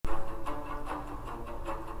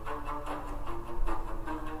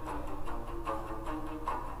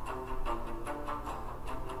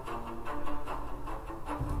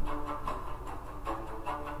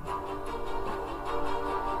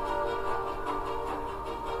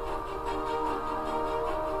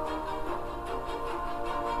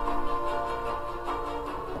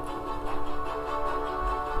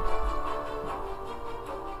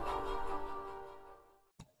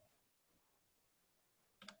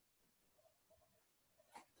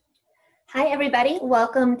Hi, everybody.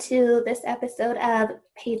 Welcome to this episode of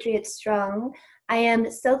Patriot Strong. I am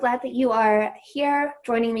so glad that you are here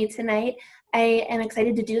joining me tonight. I am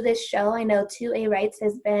excited to do this show. I know 2A rights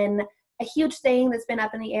has been a huge thing that's been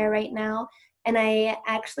up in the air right now. And I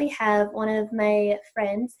actually have one of my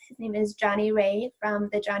friends, his name is Johnny Ray from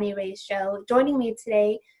The Johnny Ray Show, joining me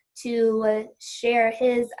today to share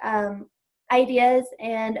his ideas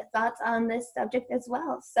and thoughts on this subject as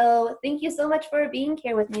well. So thank you so much for being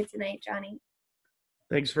here with me tonight, Johnny.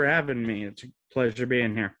 Thanks for having me. It's a pleasure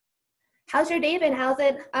being here. How's your day been? How's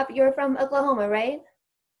it up? You're from Oklahoma, right?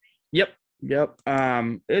 Yep.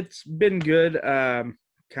 It's been good.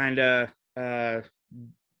 Kind of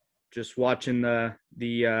just watching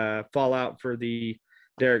the fallout for the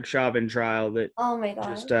Derek Chauvin trial that Oh my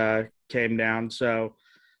God. just came down. So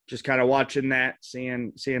just kind of watching that,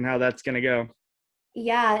 seeing how that's gonna go.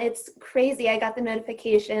 Yeah, it's crazy. I got the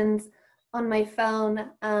notifications on my phone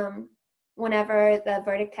whenever the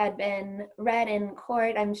verdict had been read in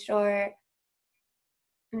court. I'm sure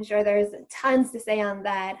there's tons to say on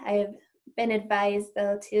that. I've been advised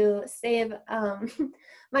though to save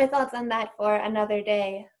my thoughts on that for another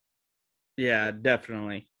day. Yeah,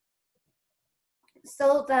 definitely.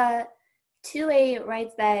 So the 2A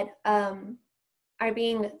rights that are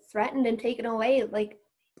being threatened and taken away, like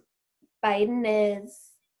Biden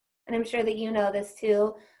is, and I'm sure that you know this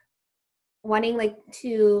too, wanting like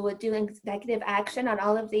to do executive action on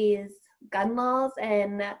all of these gun laws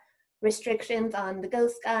and restrictions on the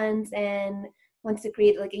ghost guns and wants to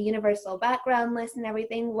create like a universal background list and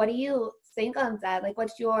everything. What do you think on that? Like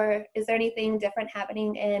is there anything different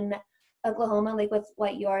happening in Oklahoma, like with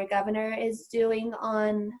what your governor is doing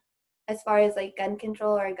on as far as like gun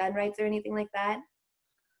control or gun rights or anything like that?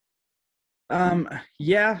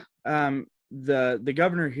 Yeah. The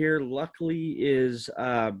governor here luckily is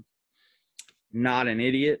not an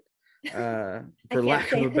idiot, I for can't lack of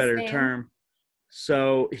say a the better same. term.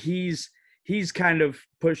 So he's kind of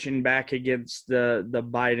pushing back against the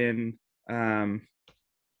Biden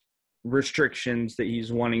restrictions that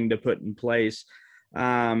he's wanting to put in place.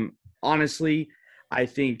 Honestly, I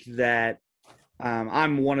think that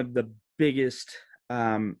I'm one of the biggest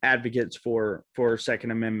advocates for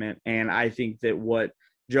Second Amendment, and I think that what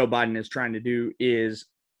Joe Biden is trying to do is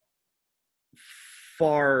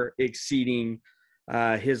far exceeding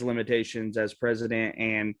his limitations as president,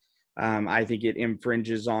 and I think it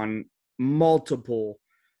infringes on multiple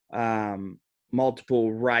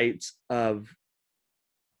multiple rights of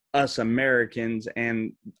us Americans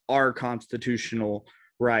and our constitutional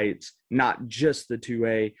rights, not just the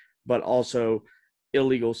 2A, but also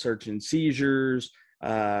illegal search and seizures,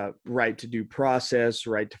 right to due process,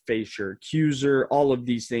 right to face your accuser. All of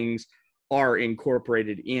these things are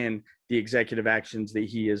incorporated in the executive actions that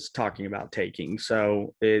he is talking about taking.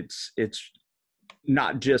 So it's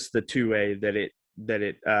not just the 2A that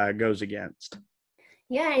it goes against.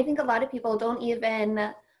 Yeah, I think a lot of people don't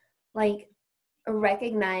even like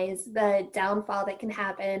recognize the downfall that can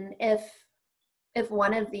happen if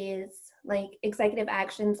one of these like executive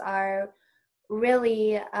actions are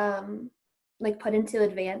really like put into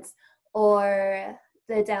advance, or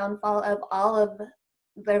the downfall of all of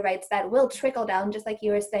the rights that will trickle down, just like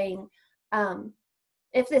you were saying. um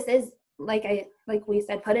if this is like we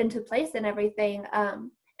said, put into place and everything,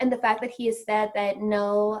 and the fact that he has said that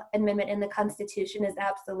no amendment in the Constitution is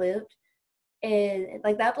absolute is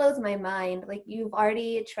like, that blows my mind. Like, you've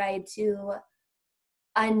already tried to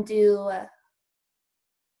undo,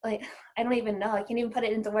 like, I don't even know, I can't even put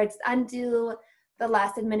it into words, undo the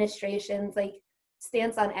last administration's like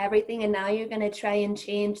stance on everything, and now you're going to try and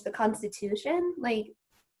change the Constitution. Like,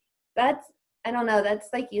 that's, I don't know, that's,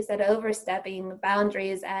 like you said, overstepping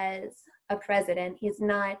boundaries as a president. He's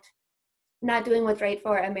not doing what's right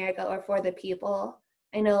for America or for the people.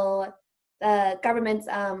 I know the government's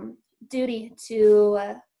duty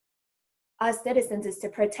to us citizens is to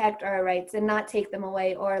protect our rights and not take them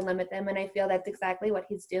away or limit them. And I feel that's exactly what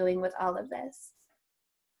he's doing with all of this.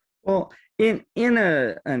 Well, an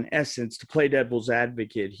essence, to play devil's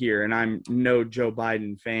advocate here, and I'm no Joe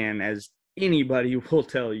Biden fan, as anybody will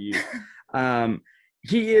tell you. Um,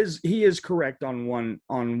 he is correct on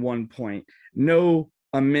one point. No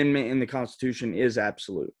amendment in the Constitution is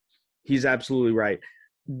absolute. He's absolutely right.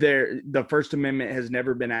 The First Amendment has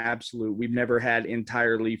never been absolute. We've never had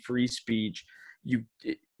entirely free speech. You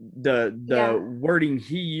the Yeah. wording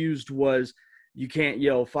he used was, you can't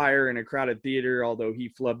yell fire in a crowded theater, although he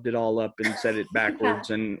flubbed it all up and said it Yeah. backwards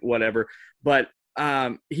and whatever. But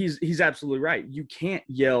he's absolutely right. You can't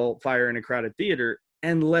yell fire in a crowded theater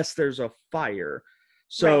unless there's a fire. Right.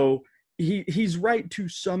 So he's right to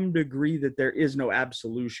some degree that there is no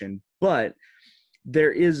absolution, but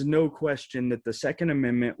there is no question that the Second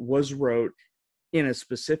Amendment was wrote in a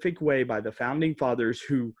specific way by the founding fathers,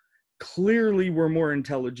 who clearly were more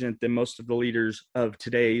intelligent than most of the leaders of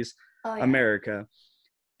today's America.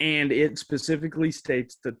 And it specifically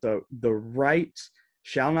states that the rights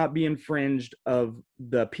shall not be infringed of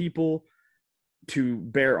the people to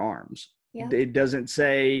bear arms. Yeah. It doesn't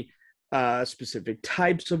say specific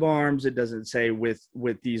types of arms. It doesn't say with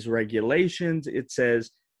these regulations. It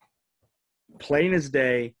says plain as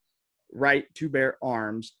day, right to bear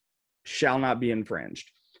arms shall not be infringed.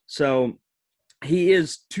 So he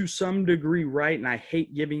is to some degree right, and I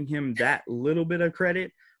hate giving him that little bit of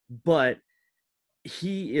credit, but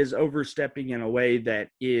he is overstepping in a way that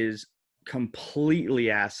is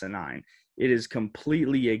completely asinine. It is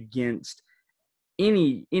completely against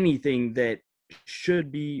anything that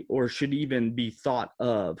should be or should even be thought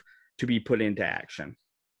of to be put into action.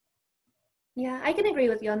 Yeah, I can agree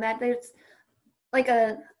with you on that. There's like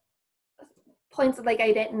a points of like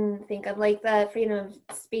I didn't think of, like the freedom of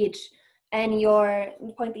speech, and your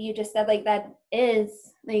point that you just said, like that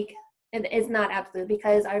is like it is not absolute,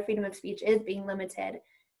 because our freedom of speech is being limited,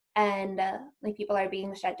 and like people are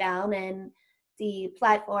being shut down and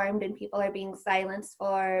deplatformed, and people are being silenced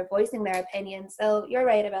for voicing their opinions. So you're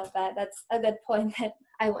right about that. That's a good point that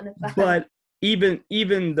I wouldn't have thought. But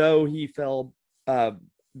even though he fell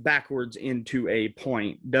backwards into a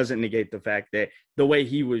point, doesn't negate the fact that the way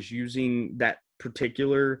he was using that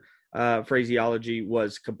particular phraseology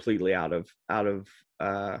was completely out of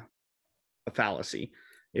a fallacy.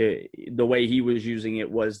 The way he was using it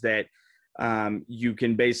was that you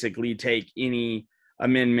can basically take any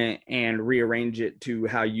amendment and rearrange it to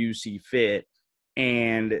how you see fit,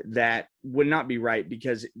 and that would not be right,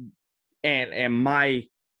 because and my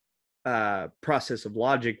process of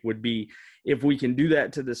logic would be, if we can do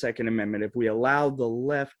that to the Second Amendment, if we allow the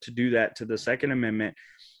left to do that to the Second Amendment,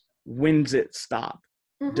 when's it stop?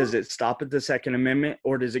 Mm-hmm. Does it stop at the Second Amendment,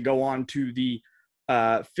 or does it go on to the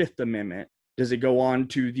Fifth Amendment? Does it go on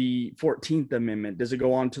to the 14th Amendment? Does it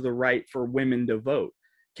go on to the right for women to vote?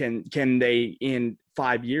 Can they in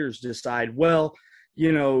 5 years decide, well,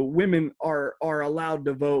 women are allowed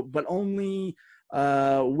to vote, but only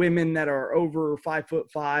women that are over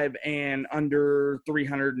 5'5" and under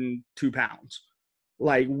 302 pounds?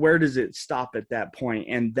 Like, where does it stop at that point?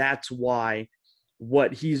 And that's why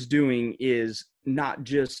what he's doing is not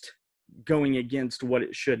just going against what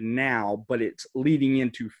it should now, but it's leading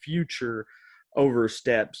into future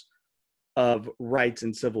oversteps of rights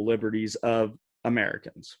and civil liberties of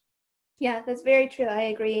Americans. Yeah, that's very true. I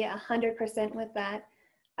agree 100% with that.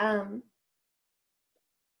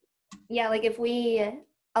 Yeah, like if we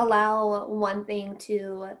allow one thing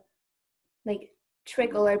to like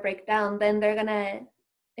trickle or break down, then they're gonna,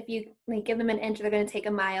 if you like give them an inch, they're gonna take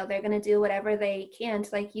a mile. They're gonna do whatever they can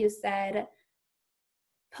to, like you said,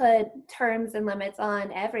 put terms and limits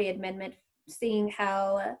on every amendment, seeing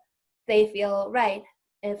how they feel right.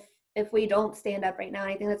 If we don't stand up right now,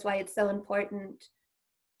 I think that's why it's so important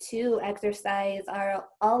to exercise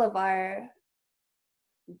all of our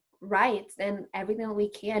rights and everything that we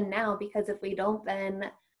can now, because if we don't, then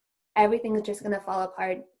everything is just going to fall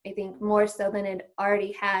apart, I think, more so than it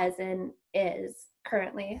already has and is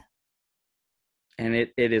currently. And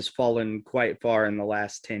it has fallen quite far in the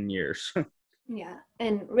last 10 years. Yeah,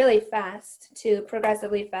 and really fast too,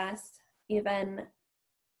 progressively fast, even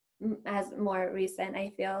as more recent,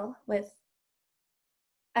 I feel, with,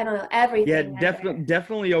 I don't know, everything. Yeah,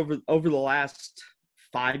 definitely over the last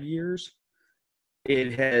 5 years,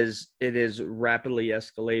 it has rapidly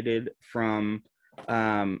escalated from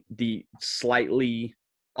the slightly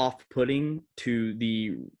off-putting to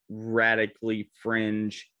the radically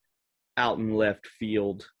fringe, out in left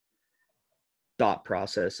field thought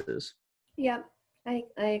processes. Yeah, I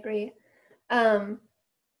agree.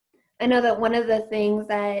 I know that one of the things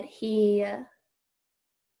that he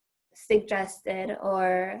suggested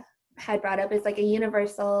or had brought up is like a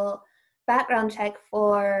universal background check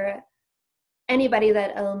for anybody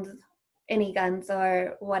that owns any guns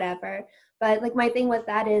or whatever. But like my thing with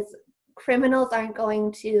that is criminals aren't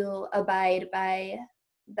going to abide by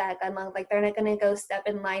that gun law. Like they're not going to go step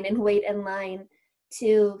in line and wait in line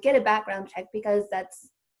to get a background check, because that's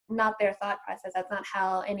not their thought process. That's not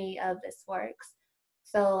how any of this works.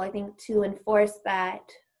 So I think to enforce that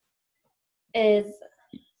is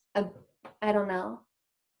I don't know.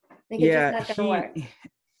 Like it's just not gonna work.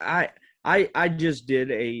 I just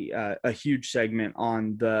did a huge segment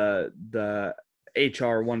on the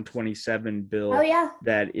HR 127 bill. Oh, yeah.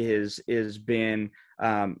 That is been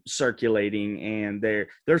circulating, and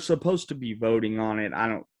they're supposed to be voting on it.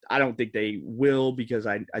 I don't think they will, because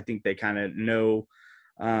I think they kind of know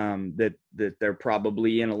that they're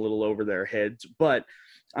probably in a little over their heads. But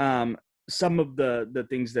some of the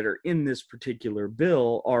things that are in this particular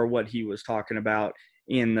bill are what he was talking about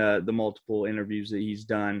in the multiple interviews that he's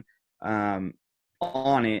done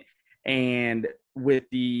on it, and with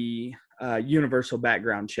the universal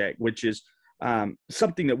background check, which is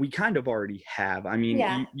something that we kind of already have. I mean,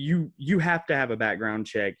 Yeah. you have to have a background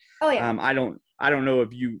check. Oh yeah. I don't know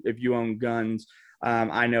if you own guns.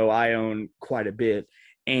 I know I own quite a bit,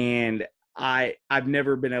 and I've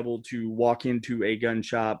never been able to walk into a gun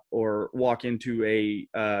shop or walk into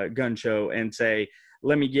a gun show and say,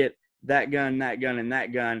 let me get that gun, and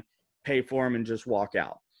that gun, pay for them, and just walk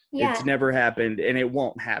out. Yeah. It's never happened, and it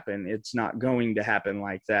won't happen. It's not going to happen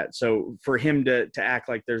like that. So for him to act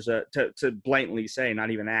like there's to blatantly say,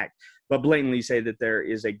 not even act, but blatantly say that there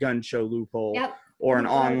is a gun show loophole or an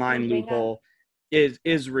online loophole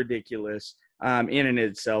is ridiculous in and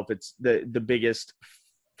itself. It's the biggest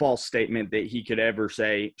false statement that he could ever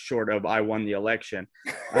say, short of I won the election.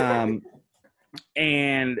 And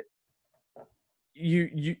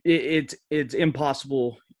it's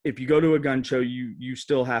impossible. If you go to a gun show, you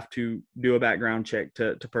still have to do a background check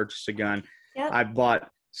to purchase a gun. Yep. I've bought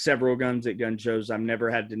several guns at gun shows. I've never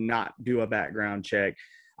had to not do a background check.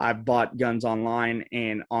 I've bought guns online,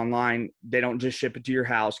 and online they don't just ship it to your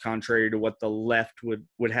house, contrary to what the left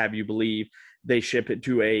would have you believe. They ship it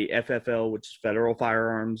to a FFL, which is Federal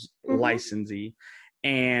Firearms Licensee,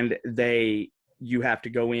 and you have to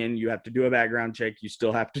go in, you have to do a background check. You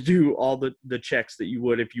still have to do all the checks that you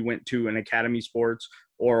would if you went to an Academy Sports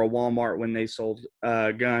or a Walmart when they sold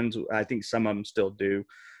guns. I think some of them still do.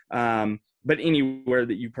 But anywhere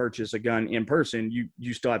that you purchase a gun in person,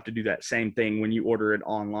 you still have to do that same thing when you order it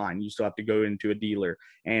online. You still have to go into a dealer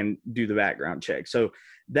and do the background check. So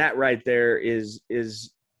that right there is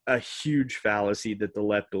a huge fallacy that the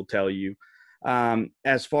left will tell you.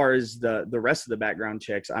 As far as the rest of the background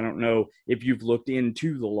checks, I don't know if you've looked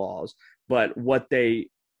into the laws, but what they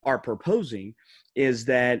are proposing is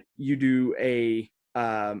that you do a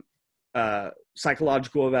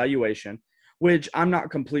psychological evaluation, which I'm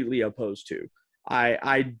not completely opposed to.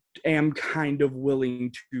 I am kind of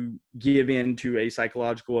willing to give in to a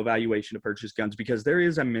psychological evaluation to purchase guns, because there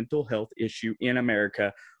is a mental health issue in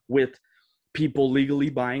America with people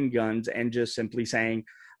legally buying guns and just simply saying,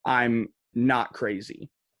 I'm not crazy.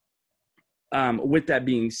 With that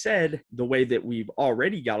being said, the way that we've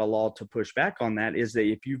already got a law to push back on that is that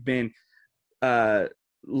if you've been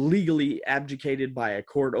legally abdicated by a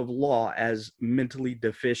court of law as mentally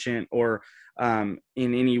deficient or in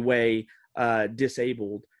any way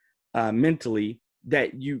disabled mentally,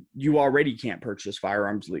 that you already can't purchase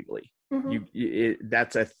firearms legally.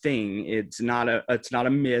 That's a thing. It's not a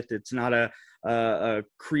myth. It's not a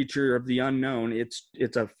creature of the unknown. It's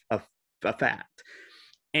a fact.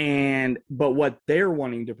 But what they're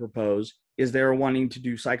wanting to propose is they're wanting to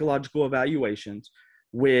do psychological evaluations,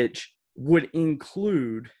 which would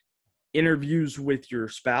include interviews with your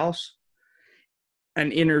spouse,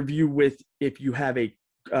 an interview with, if you have a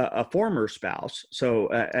former spouse, so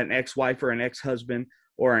an ex-wife or an ex-husband,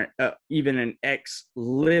 or even an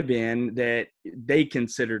ex-live-in that they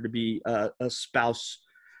consider to be a spouse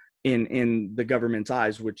in the government's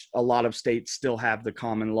eyes, which a lot of states still have the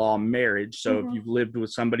common law marriage. So if you've lived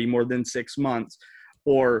with somebody more than 6 months,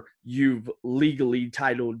 or you've legally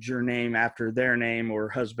titled your name after their name, or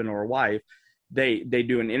husband or wife, they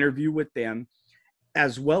do an interview with them,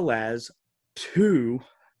 as well as 2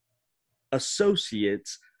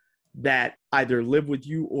 associates that either live with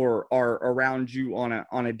you or are around you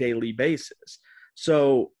on a daily basis.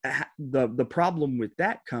 So the problem with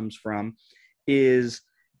that comes from is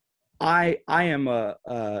I am a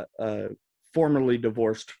formerly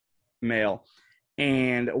divorced male,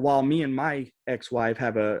 and while me and my ex-wife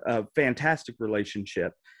have a fantastic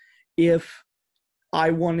relationship, if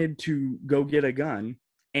I wanted to go get a gun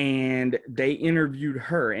and they interviewed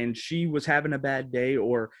her and she was having a bad day,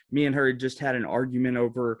 or me and her had just had an argument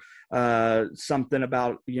over something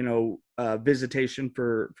about, visitation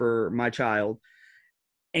for my child,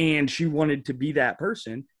 and she wanted to be that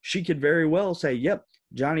person, she could very well say, yep,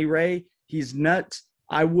 Johnny Ray, he's nuts.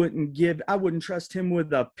 I wouldn't trust him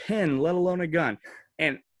with a pen, let alone a gun.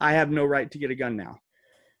 And I have no right to get a gun now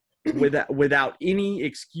without any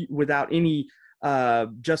excuse, without any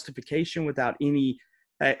justification, without any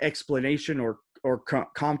explanation or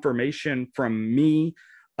confirmation from me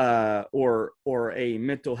or a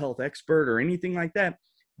mental health expert or anything like that.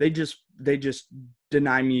 They just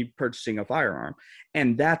deny me purchasing a firearm.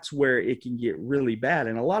 And that's where it can get really bad.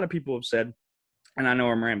 And a lot of people have said, and I know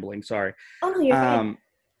I'm rambling, sorry. Oh no, you're fine.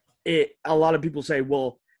 A lot of people say,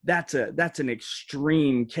 well, that's an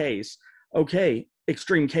extreme case. Okay,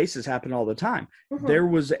 extreme cases happen all the time. Mm-hmm. There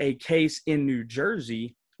was a case in New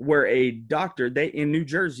Jersey where a doctor, in New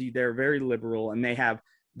Jersey, they're very liberal and they have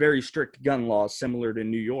very strict gun laws similar to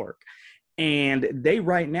New York. And they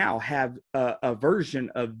right now have a version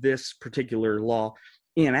of this particular law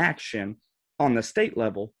in action on the state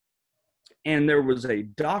level. And there was a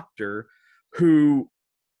doctor who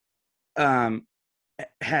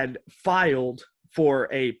had filed for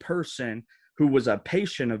a person who was a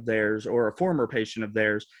patient of theirs or a former patient of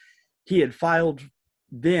theirs. He had filed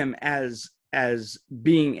them as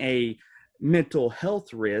being a mental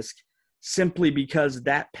health risk simply because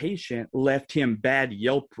that patient left him bad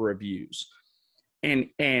Yelp reviews.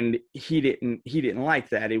 And he didn't like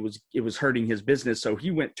that. It was hurting his business. So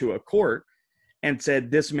he went to a court and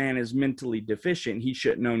said, this man is mentally deficient. He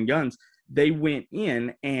shouldn't own guns. They went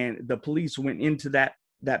in, and the police went into that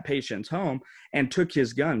patient's home and took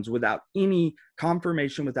his guns without any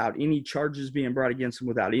confirmation, without any charges being brought against him,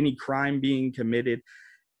 without any crime being committed.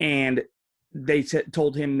 And they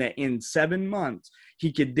told him that in 7 months,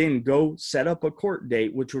 he could then go set up a court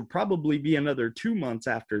date, which would probably be another 2 months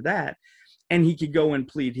after that. And he could go and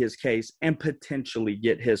plead his case and potentially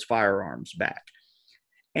get his firearms back.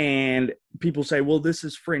 And people say, well, this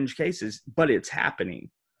is fringe cases, but it's happening.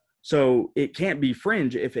 So it can't be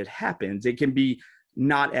fringe if it happens. It can be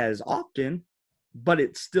not as often, but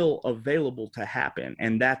it's still available to happen.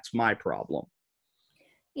 And that's my problem.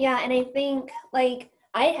 Yeah, and I think, like,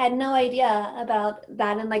 I had no idea about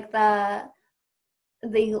that and, like, the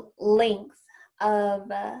length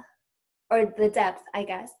of, or the depth, I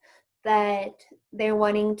guess, that they're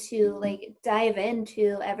wanting to, like, dive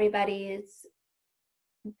into everybody's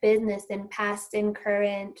business and past and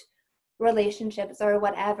current relationships or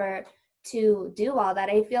whatever to do all that.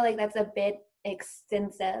 I feel like that's a bit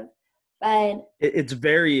extensive, but it's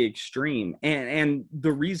very extreme. And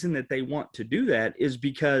the reason that they want to do that is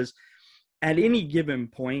because at any given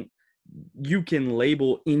point, you can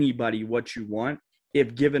label anybody what you want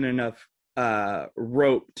if given enough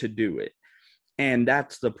rope to do it. And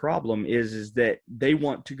that's the problem is that they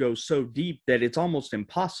want to go so deep that it's almost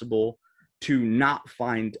impossible to not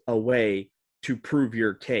find a way to prove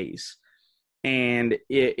your case. And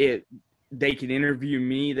they can interview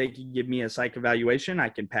me, they can give me a psych evaluation, I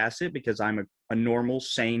can pass it because I'm a normal,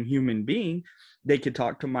 sane human being. They could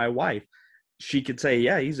talk to my wife. She could say,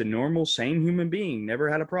 yeah, he's a normal, sane human being, never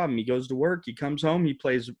had a problem. He goes to work, he comes home, he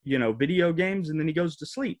plays, video games, and then he goes to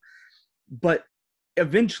sleep. But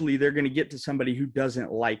eventually they're going to get to somebody who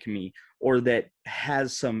doesn't like me or that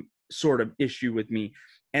has some sort of issue with me.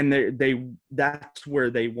 And that's where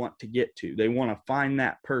they want to get to. They want to find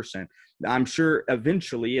that person. I'm sure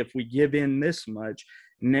eventually if we give in this much,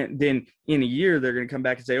 then in a year, they're going to come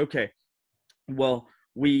back and say, okay, well,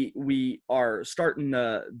 we are starting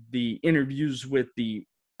the interviews with the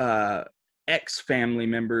ex-family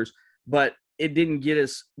members, but it didn't get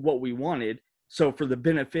us what we wanted. So for the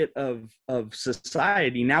benefit of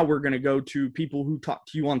society, now we're going to go to people who talk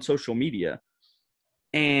to you on social media.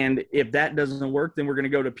 And if that doesn't work, then we're going to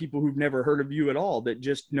go to people who've never heard of you at all, that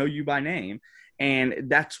just know you by name. And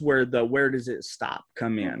that's where where does it stop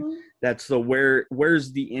come in? Mm-hmm. That's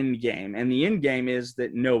where's the end game? And the end game is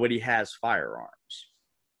that nobody has firearms.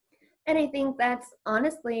 And I think that's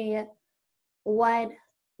honestly what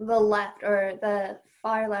the left or the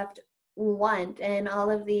far left want, and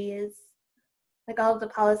all of these, like all of the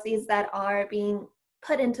policies that are being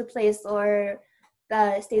put into place, or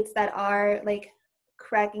the states that are like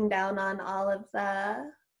cracking down on all of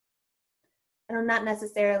the, not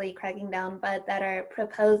necessarily cracking down, but that are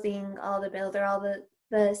proposing all the bills, or all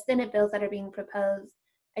the Senate bills that are being proposed.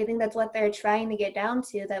 I think that's what they're trying to get down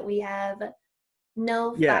to, that we have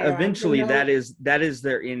no firearms. Eventually that is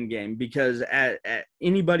their end game, because at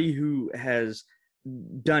anybody who has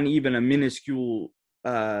done even a minuscule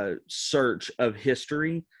search of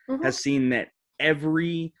history mm-hmm. has seen that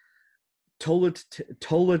every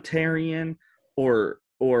totalitarian or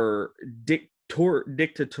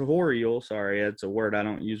dictatorial, sorry, that's a word I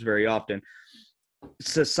don't use very often,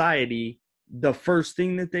 society, the first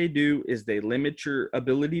thing that they do is they limit your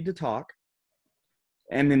ability to talk,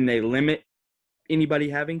 and then they limit anybody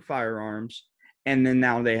having firearms, and then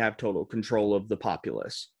now they have total control of the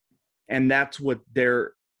populace. And that's what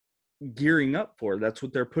they're gearing up for. That's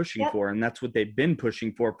what they're pushing for, and that's what they've been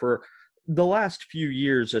pushing for the last few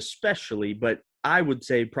years especially, but I would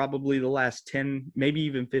say probably the last 10, maybe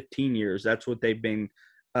even 15 years. That's what they've been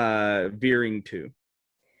veering to.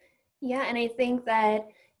 Yeah, and I think that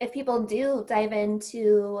if people do dive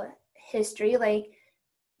into history, like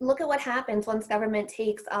look at what happens once government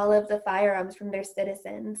takes all of the firearms from their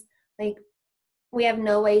citizens. Like we have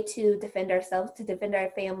no way to defend ourselves, to defend our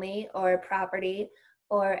family or property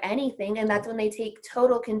or anything, and that's when they take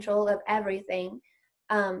total control of everything.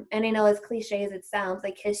 And I know, as cliche as it sounds,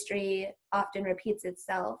 like history often repeats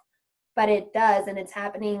itself, but it does, and it's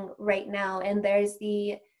happening right now. And there's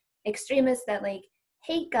the extremists that like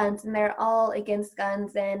hate guns, and they're all against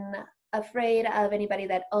guns and afraid of anybody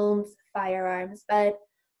that owns firearms. But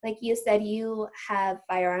like you said, you have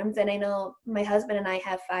firearms, and I know my husband and I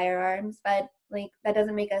have firearms, but like that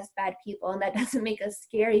doesn't make us bad people, and that doesn't make us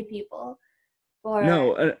scary people. For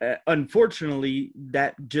No, unfortunately,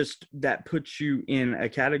 that puts you in a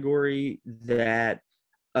category that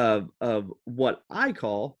of what I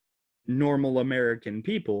call normal American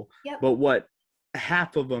people, yep, but what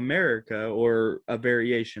half of America or a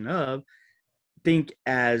variation of think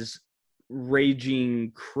as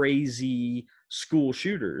raging crazy school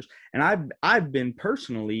shooters. And I've been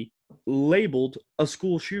personally labeled a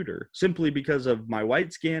school shooter simply because of my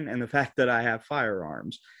white skin and the fact that I have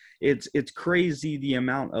firearms. It's crazy the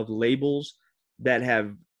amount of labels that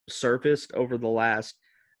have surfaced over the last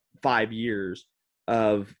 5 years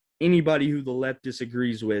of anybody who the left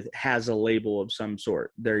disagrees with has a label of some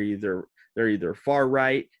sort. They're either far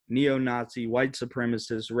right, neo-Nazi, white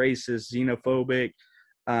supremacist, racist, xenophobic.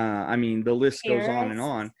 I mean, the list goes on and terrorists.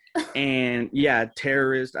 on. And yeah,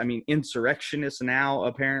 terrorist. I mean, insurrectionists now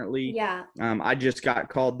apparently. Yeah. I just got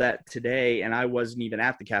called that today, and I wasn't even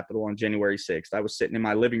at the Capitol on January 6th. I was sitting in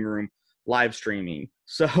my living room live streaming.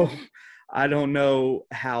 So I don't know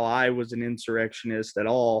how I was an insurrectionist at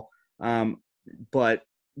all. But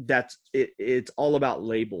that's it. It's all about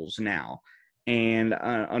labels now, and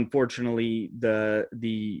unfortunately,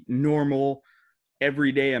 the normal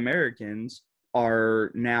everyday Americans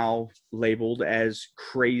are now labeled as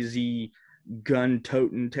crazy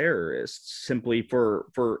gun-toting terrorists simply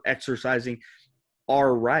for exercising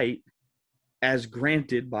our right as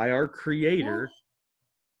granted by our Yeah. creator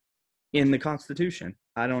in the Constitution.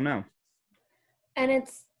 I don't know. And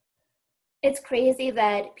it's crazy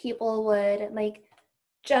that people would like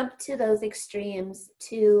jump to those extremes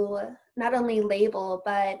to not only label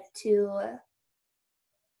but to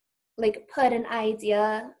like put an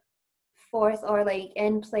idea forth or like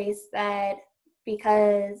in place that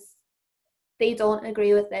because they don't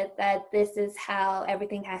agree with it, that this is how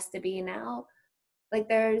everything has to be now. Like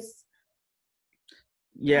there's, I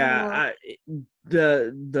don't Yeah, know.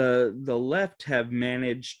 the left have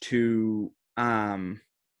managed to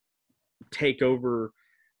take over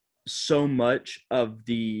so much of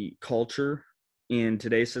the culture in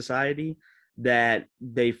today's society that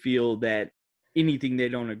they feel that anything they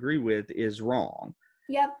don't agree with is wrong.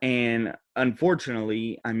 Yep. And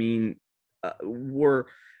unfortunately, I mean, we're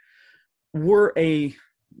a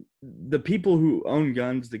the people who own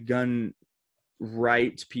guns, the gun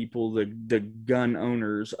rights people, the gun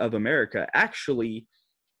owners of America actually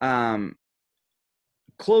um,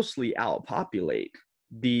 closely outpopulate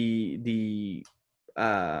the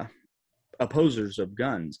opposers of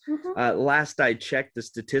guns. Mm-hmm. Last I checked, the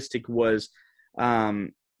statistic was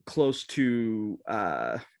close to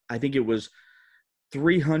I think it was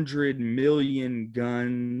 300 million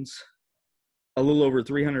guns, a little over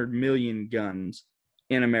 300 million guns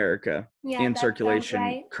in America Yeah, in that sounds circulation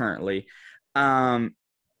right. currently. Um,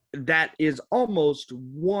 that is almost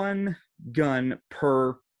one gun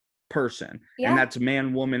per person, and Yeah. that's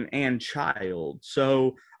man, woman, and child.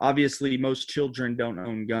 So obviously most children don't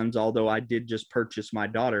own guns, although I did just purchase my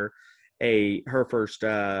daughter her first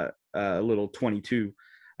little 22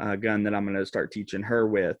 gun that I'm going to start teaching her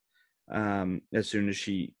with as soon as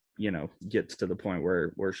she gets to the point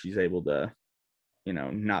where she's able to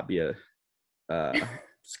not be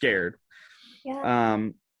scared. Yeah.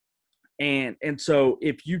 um and so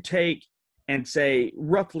if you take and say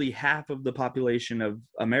roughly half of the population of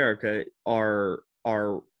America are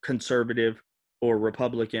conservative or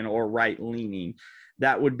Republican or right leaning,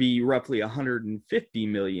 that would be roughly 150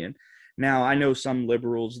 million. Now, I know some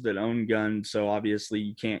liberals that own guns, so obviously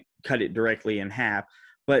you can't cut it directly in half,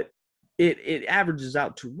 but it averages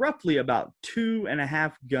out to roughly about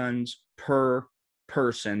 2.5 guns per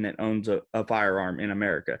person that owns a firearm in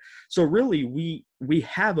America. So really, we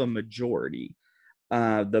have a majority,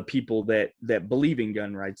 the people that believe in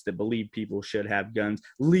gun rights, that believe people should have guns,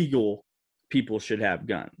 legal people should have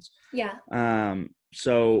guns. Yeah.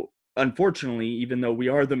 So unfortunately, even though we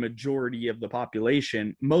are the majority of the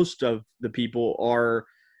population, most of the people are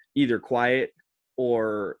either quiet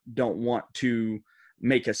or don't want to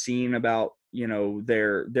make a scene about,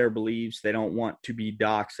 their beliefs. They don't want to be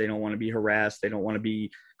doxxed. They don't want to be harassed. They don't want to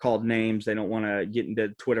be called names. They don't want to get into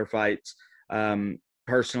Twitter fights.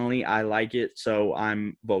 Personally, I like it, so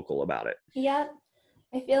I'm vocal about it. Yeah,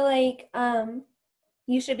 I feel like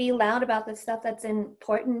you should be loud about the stuff that's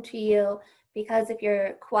important to you, because if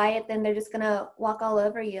you're quiet, then they're just gonna walk all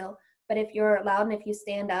over you. But if you're loud and if you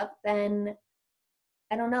stand up, then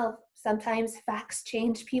I don't know, sometimes facts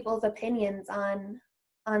change people's opinions on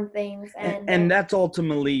things. And that's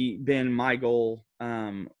ultimately been my goal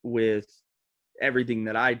with everything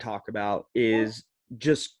that I talk about, is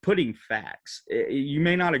just putting facts. You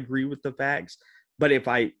may not agree with the facts, but if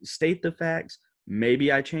I state the facts,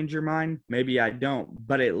 maybe I change your mind, maybe I don't,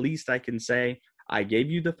 but at least I can say I gave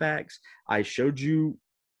you the facts, I showed you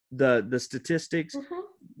the statistics.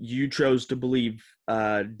 You chose to believe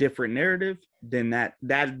a different narrative, then that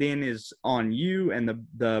then is on you, and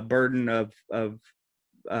the burden of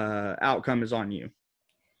outcome is on you.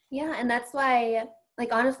 Yeah, and that's why,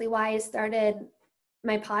 like, honestly, why I started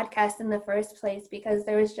my podcast in the first place, because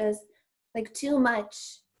there was just like too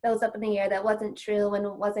much that was up in the air that wasn't true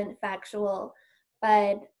and wasn't factual.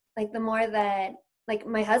 But like the more that like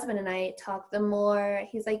my husband and I talk, the more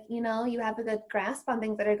he's like, you have a good grasp on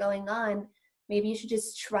things that are going on. Maybe you should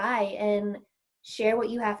just try and share what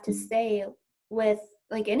you have to say with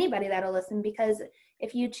like anybody that'll listen, because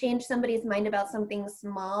if you change somebody's mind about something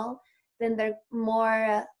small, then they're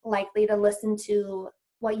more likely to listen to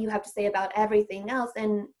what you have to say about everything else,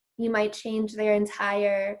 and you might change their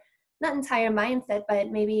not entire mindset,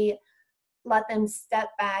 but maybe let them step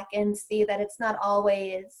back and see that it's not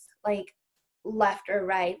always like left or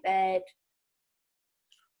right. That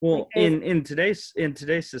well, like in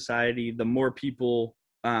today's society, the more people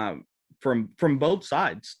from both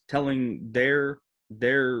sides telling their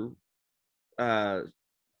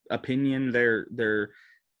opinion, their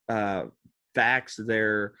facts,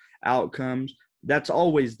 their outcomes, that's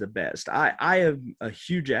always the best. I am a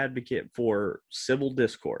huge advocate for civil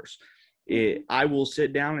discourse. I will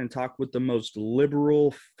sit down and talk with the most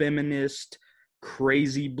liberal, feminist,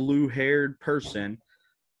 crazy blue-haired person,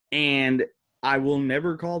 and I will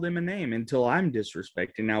never call them a name until I'm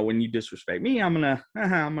disrespecting. Now, when you disrespect me, I'm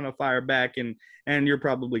gonna fire back, and you're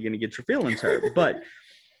probably gonna get your feelings hurt. But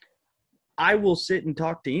I will sit and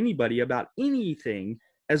talk to anybody about anything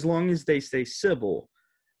as long as they stay civil.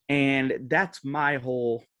 And that's my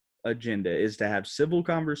whole agenda, is to have civil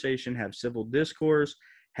conversation, have civil discourse,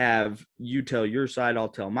 have you tell your side, I'll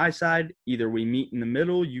tell my side. Either we meet in the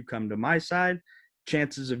middle, you come to my side.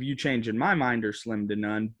 Chances of you changing my mind are slim to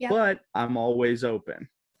none, but I'm always open.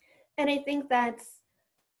 And I think that's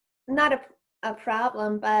not a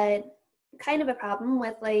problem, but kind of a problem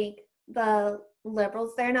with like the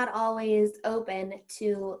liberals. They're not always open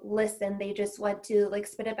to listen. They just want to like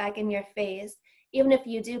spit it back in your face, even if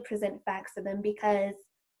you do present facts to them, because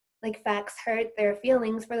like facts hurt their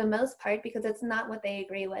feelings for the most part, because it's not what they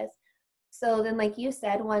agree with. So then, like you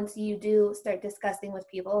said, once you do start discussing with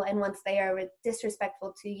people and once they are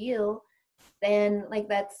disrespectful to you, then like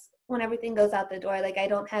that's when everything goes out the door. Like, I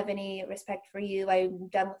don't have any respect for you. I'm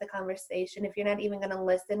done with the conversation. If you're not even going to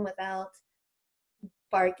listen without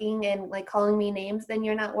barking and like calling me names, then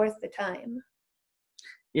you're not worth the time.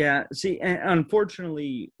 Yeah, see, and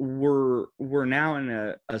unfortunately, we're now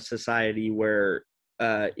in a society where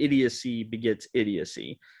idiocy begets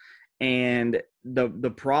idiocy. And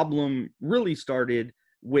the problem really started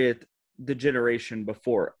with the generation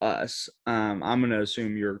before us. I'm going to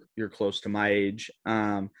assume you're close to my age.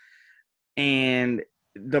 And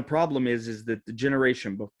the problem is that the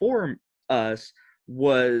generation before us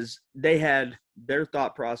they had their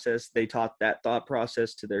thought process. They taught that thought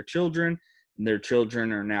process to their children. And their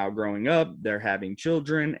children are now growing up. They're having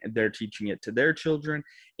children. And they're teaching it to their children,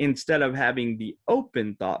 instead of having the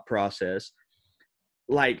open thought process.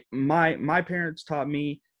 Like my parents taught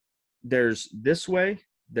me, there's this way,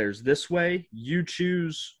 you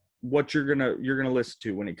choose what you're gonna listen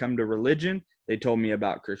to. When it come to religion, they told me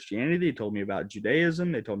about Christianity, they told me about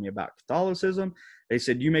Judaism, they told me about Catholicism. They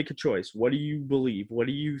said, you make a choice. What do you believe? What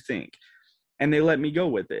do you think? And they let me go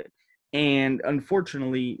with it. And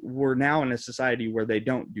unfortunately, we're now in a society where they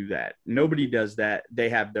don't do that. Nobody does that. They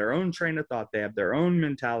have their own train of thought, they have their own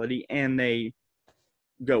mentality, and they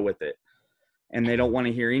go with it. And they don't want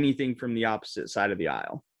to hear anything from the opposite side of the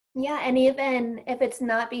aisle. Yeah, and even if it's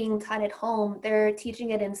not being taught at home, they're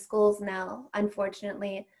teaching it in schools now,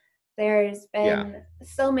 unfortunately. There's been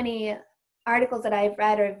so many articles that I've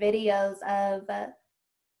read or videos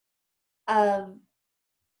of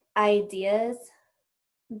ideas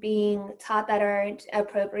being taught that aren't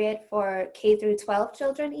appropriate for K through 12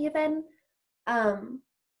 children even.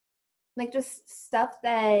 like just stuff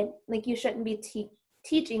that like you shouldn't be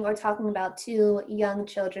teaching or talking about to young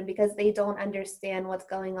children because they don't understand what's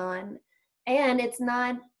going on. And it's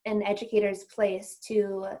not an educator's place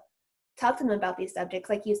to talk to them about these subjects.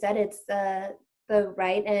 Like you said, it's the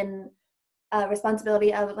right and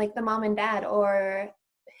responsibility of like the mom and dad or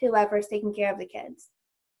whoever's taking care of the kids.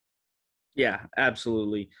 Yeah,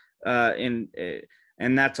 absolutely. And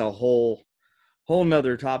that's a whole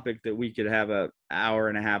nother topic that we could have a hour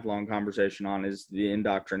and a half long conversation on, is the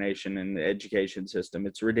indoctrination in the education system.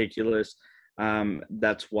 It's ridiculous.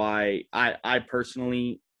 That's why I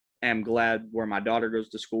personally am glad where my daughter goes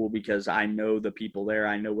to school, because I know the people there.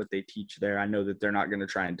 I know what they teach there. I know that they're not going to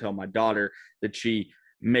try and tell my daughter that she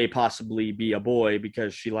may possibly be a boy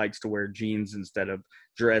because she likes to wear jeans instead of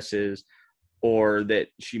dresses, or that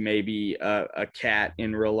she may be a cat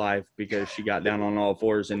in real life because she got down on all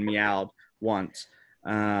fours and meowed once.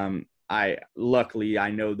 I luckily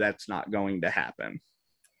I know that's not going to happen.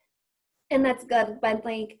 And that's good, but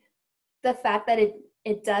like the fact that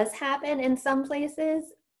it does happen in some places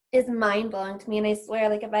is mind-blowing to me. And I swear,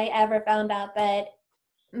 like if I ever found out that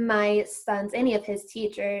my son's any of his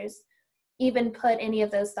teachers even put any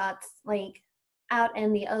of those thoughts like out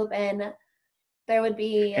in the open, there would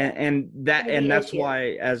be And that's issues.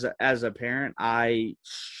 why as a parent, I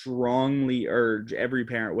strongly urge every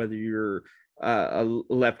parent, whether you're a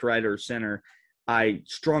left, right, or center, I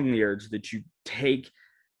strongly urge that you take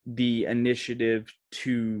the initiative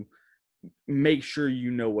to make sure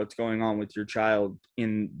you know what's going on with your child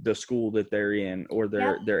in the school that they're in, or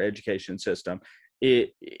Yeah, their education system.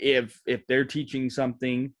 If they're teaching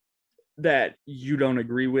something that you don't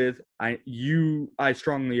agree with, I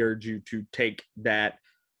strongly urge you to take that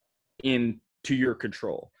into your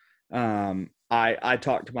control. I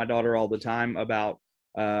talk to my daughter all the time about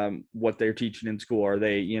what they're teaching in school. Are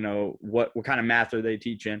they, what kind of math are they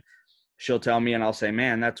teaching? She'll tell me, and I'll say,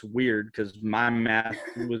 man, that's weird because my math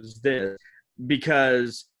was this.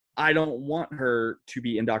 Because I don't want her to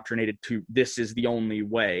be indoctrinated to, this is the only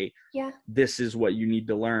way. yeah, This is what you need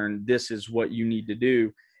to learn. This is what you need to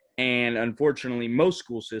do. And unfortunately, most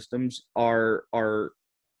school systems are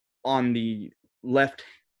on the left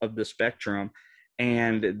of the spectrum,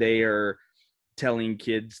 and they are telling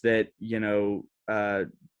kids that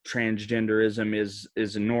transgenderism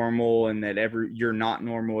is normal, and that you're not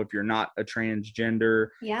normal if you're not a transgender.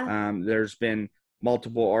 yeah, There's been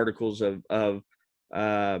multiple articles of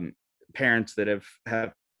parents that have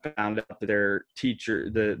found out that their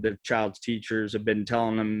the child's teachers have been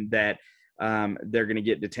telling them that they're going to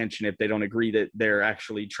get detention if they don't agree that they're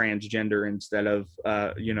actually transgender instead of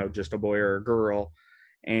just a boy or a girl.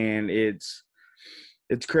 And it's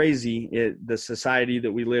crazy. The society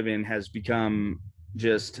that we live in has become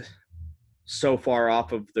just so far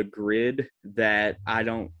off of the grid that I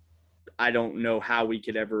don't know how we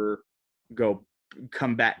could ever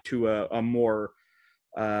come back to a more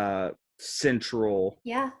central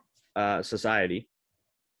yeah. society.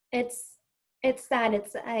 It's it's sad.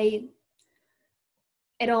 I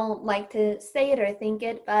don't like to say it or think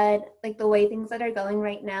it, but like the way things that are going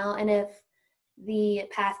right now, and if the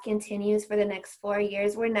path continues for the next 4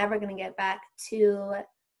 years, we're never going to get back to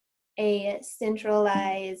a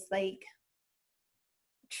centralized, like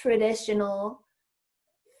traditional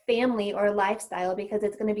family or lifestyle, because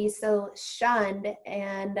it's going to be so shunned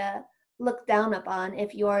and looked down upon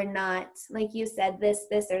if you're not, like you said, this,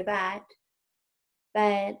 or that.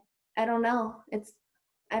 But I don't know.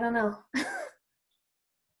 I don't know.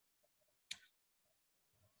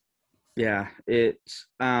 Yeah,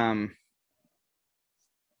 I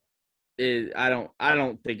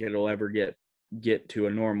don't think it'll ever get to a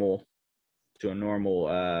normal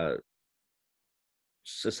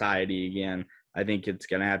society again. I think it's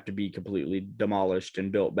going to have to be completely demolished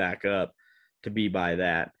and built back up to be by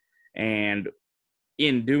that. And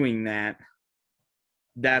in doing that,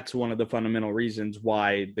 that's one of the fundamental reasons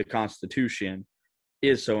why the Constitution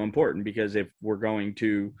is so important, because if we're going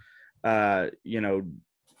to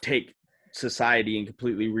take society and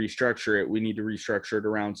completely restructure it, we need to restructure it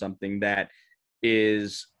around something that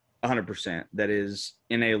is 100%, that is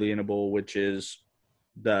inalienable, which is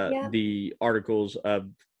the Yeah. the articles of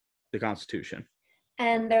the Constitution.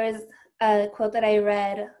 And there was a quote that I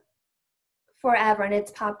read forever, and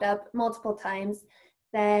it's popped up multiple times,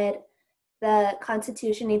 that the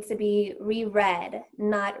Constitution needs to be reread,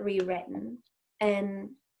 not rewritten.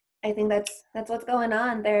 And I think that's what's going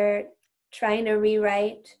on. They're trying to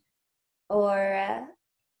rewrite or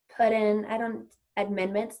put in, I don't,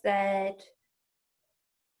 amendments that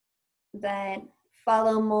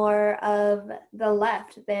follow more of the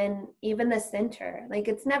left than even the center. Like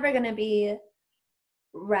it's never going to be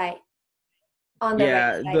right on the right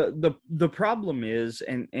Yeah, side. the problem is,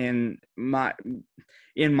 and in my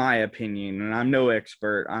opinion, and I'm no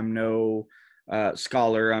expert, I'm no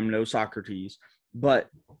scholar, I'm no Socrates, but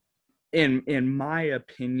in my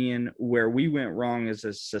opinion, where we went wrong as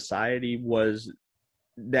a society was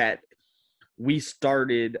that we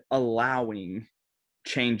started allowing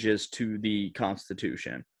changes to the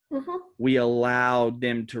Constitution. Mm-hmm. We allowed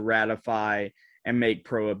them to ratify and make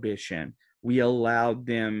prohibition. We allowed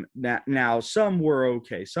them that. Now some were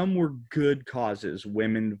okay, some were good causes,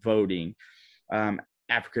 women voting, um,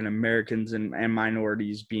 African Americans and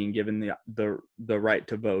minorities being given the right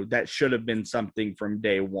to vote. That should have been something from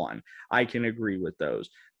day one. I can agree with those.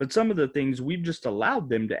 But some of the things we've just allowed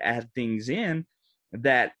them to add things in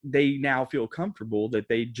that they now feel comfortable that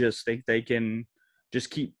they just think they can just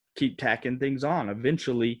keep tacking things on.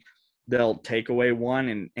 Eventually they'll take away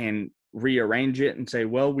one and rearrange it and say,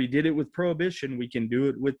 well, we did it with prohibition, we can do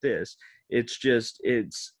it with this.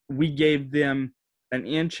 It's we gave them an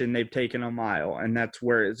inch and they've taken a mile, and that's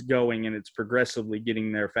where it's going, and it's progressively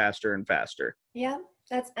getting there faster and faster. Yeah,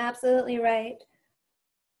 that's absolutely right.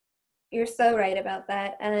 You're so right about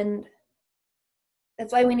that. And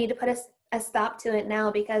that's why we need to put a stop to it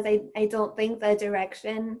now, because I don't think the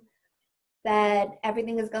direction that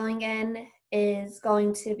everything is going in is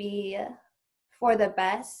going to be for the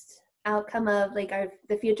best outcome of like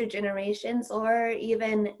the future generations or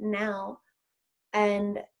even now.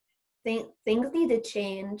 And things need to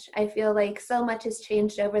change. I feel like so much has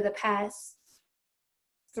changed over the past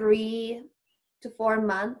 3 to 4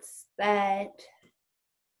 months that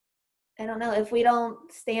I don't know, if we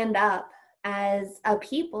don't stand up as a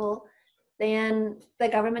people, then the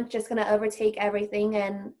government's just going to overtake everything,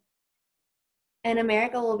 and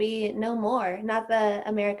America will be no more. Not the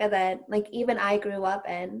America that like even I grew up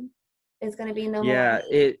in is going to be no more. Yeah,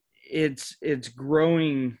 it's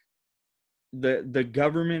growing. The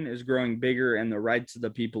government is growing bigger and the rights of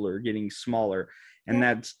the people are getting smaller, and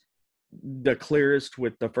Yeah. that's the clearest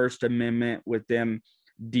with the First Amendment, with them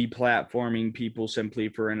deplatforming people simply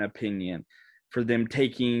for an opinion, for them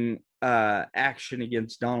taking action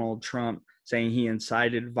against Donald Trump, saying he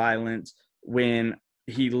incited violence when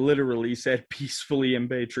he literally said peacefully and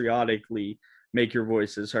patriotically make your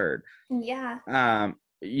voices heard. Yeah. And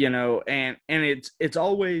it's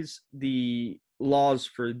always the laws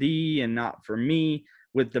for thee and not for me.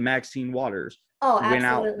 With the Maxine Waters, Oh, went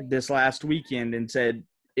out absolutely. this last weekend and said,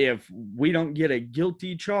 if we don't get a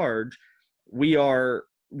guilty charge, we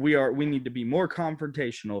need to be more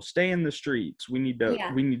confrontational, stay in the streets,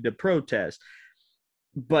 Yeah. we need to protest.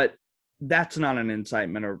 But that's not an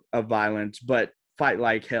incitement of violence, but fight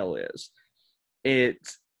like hell is.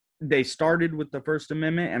 It's They started with the First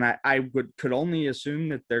Amendment, and could only assume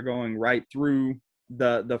that they're going right through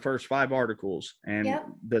the first 5 articles, and Yep.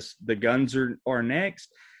 the guns are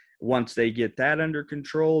next. Once they get that under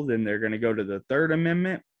control, then they're going to go to the Third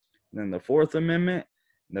Amendment, then the Fourth Amendment,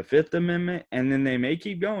 the Fifth Amendment, and then they may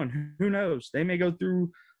keep going. Who knows? They may go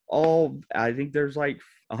through all. I think there's like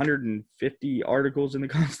 150 articles in the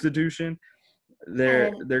Constitution. They're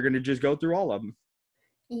And they're going to just go through all of them.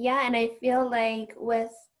 yeah, and I feel like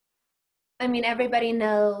I mean, everybody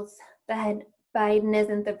knows that Biden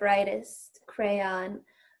isn't the brightest crayon.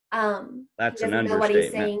 He That's an doesn't know what he's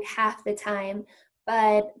understatement. saying half the time.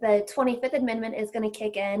 But the 25th Amendment is going to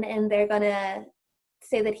kick in, and they're going to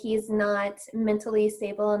say that he's not mentally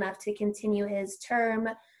stable enough to continue his term.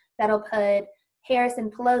 That'll put Harris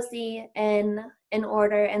and Pelosi in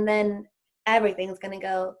order, and then everything's going to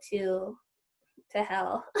go to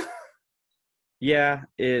hell. Yeah,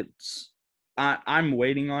 I'm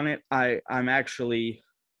waiting on it. I'm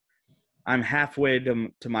halfway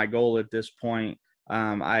to my goal at this point.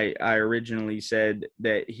 I originally said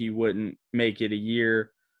that he wouldn't make it a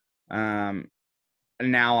year.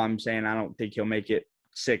 Now I'm saying I don't think he'll make it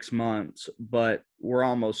 6 months, but we're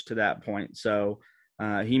almost to that point. So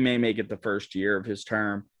he may make it the first year of his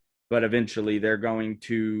term, but eventually they're going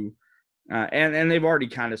to, and they've already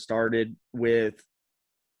kind of started with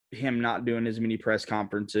him not doing as many press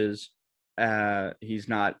conferences. He's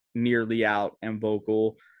not nearly out and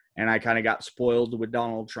vocal. And I kind of got spoiled with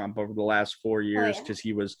Donald Trump over the last 4 years Yeah. because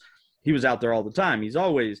he was out there all the time. He's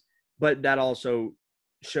always, but that also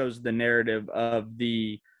shows the narrative of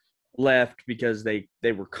the left, because they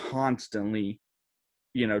were constantly,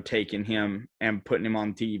 taking him and putting him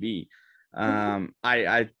on TV.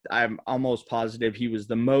 Mm-hmm. I'm almost positive he was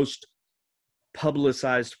the most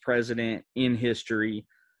publicized president in history,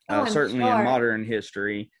 Oh, I'm certainly in sure. modern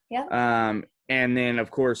history. Yep. And then,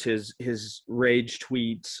 of course, his rage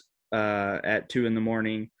tweets at 2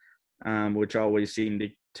 a.m, which always seemed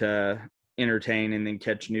to entertain and then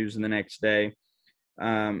catch news the next day.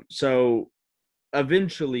 So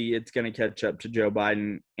eventually it's going to catch up to Joe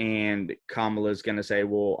Biden, and Kamala's going to say,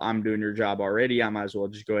 well, I'm doing your job already. I might as well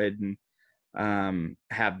just go ahead and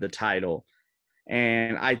have the title.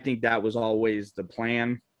 And I think that was always the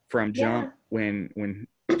plan from jump when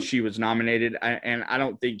she was nominated. And I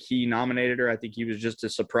don't think he nominated her. I think he was just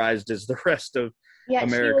as surprised as the rest of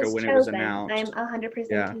America when it was announced. I'm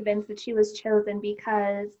 100% convinced that she was chosen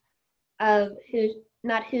because of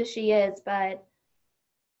not who she is, but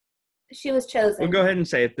she was chosen. Well, go ahead and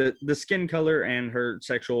say it. The skin color and her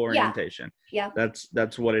sexual orientation. Yeah.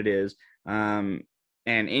 That's what it is. And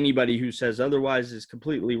anybody who says otherwise is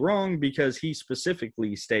completely wrong, because he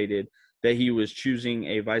specifically stated that he was choosing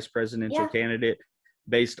a vice presidential candidate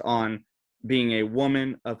based on being a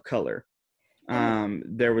woman of color.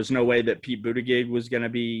 There was no way that Pete Buttigieg was going to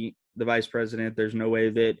be the vice president. There's no way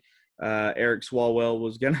that Eric Swalwell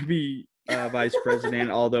was going to be vice president,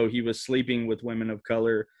 although he was sleeping with women of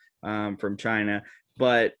color from China.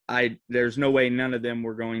 But there's no way none of them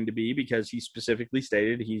were going to be, because he specifically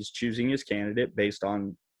stated he's choosing his candidate based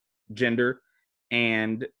on gender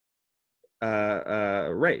and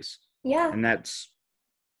race. Yeah. And that's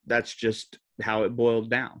just how it boiled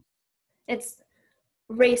down. It's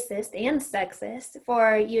racist and sexist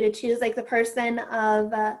for you to choose like the person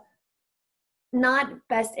of not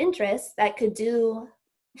best interest that could do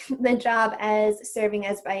the job as serving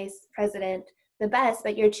as vice president the best,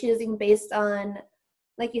 but you're choosing based on,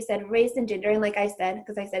 like you said, race and gender. And like I said,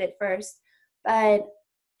 because I said it first, but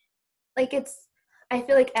like I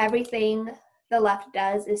feel like everything the left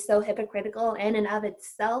does is so hypocritical in and of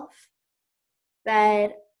itself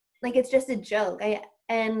that like it's just a joke.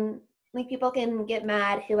 And like people can get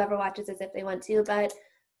mad, whoever watches this, if they want to, but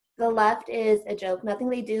the left is a joke. Nothing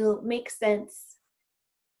they do makes sense.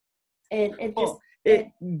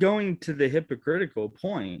 Going to the hypocritical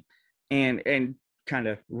point and kind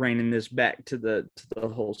of reining this back to the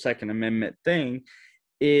whole Second Amendment thing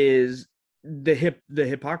is the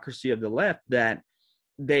hypocrisy of the left, that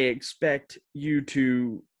they expect you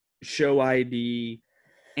to show ID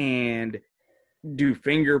and do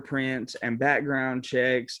fingerprints and background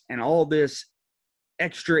checks and all this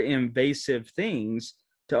extra invasive things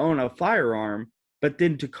to own a firearm, but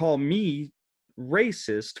then to call me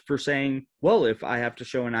racist for saying, well, if I have to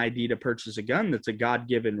show an ID to purchase a gun that's a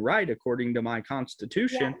God-given right according to my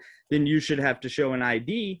Constitution, then you should have to show an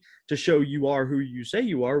ID to show you are who you say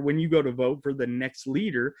you are when you go to vote for the next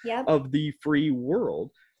leader of the free world.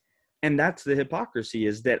 And that's the hypocrisy,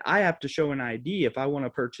 is that I have to show an ID if I want to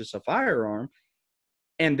purchase a firearm,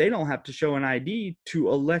 and they don't have to show an ID to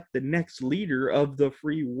elect the next leader of the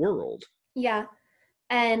free world. Yeah.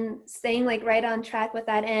 And staying like right on track with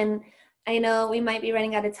that. And I know we might be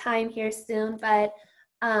running out of time here soon, but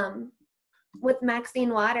with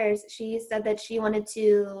Maxine Waters, she said that she wanted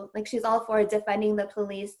to, like, she's all for defending the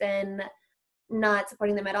police and not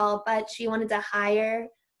supporting them at all, but she wanted to hire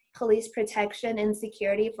police protection and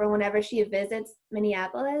security for whenever she visits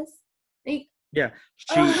Minneapolis.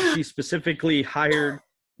 She specifically hired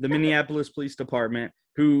the Minneapolis Police Department,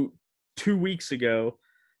 who 2 weeks ago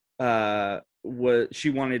she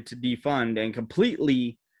wanted to defund and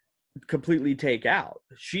completely take out.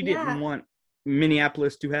 She didn't want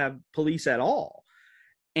Minneapolis to have police at all.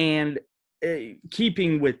 And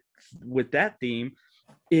keeping with that theme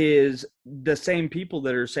is the same people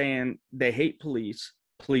that are saying they hate police.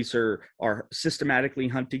 Police are systematically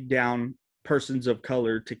hunting down persons of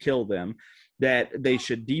color to kill them, that they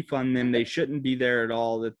should defund them, they shouldn't be there at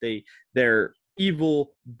all, that they're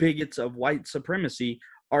evil bigots of white supremacy,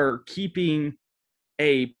 are keeping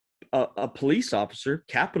a police officer,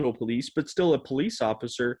 Capitol Police, but still a police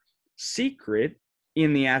officer, secret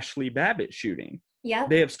in the Ashley Babbitt shooting. Yeah,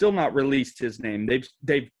 they have still not released his name.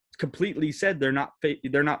 They've completely said they're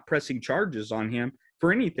not pressing charges on him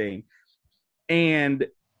for anything. And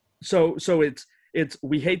so it's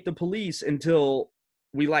we hate the police until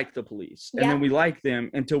we like the police, and then we like them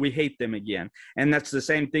until we hate them again. And that's the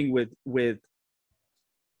same thing with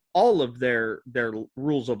all of their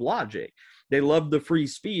rules of logic. They love the free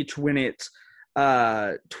speech when it's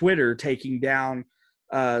Twitter taking down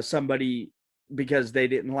somebody because they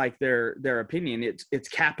didn't like their opinion. It's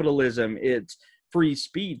capitalism. It's free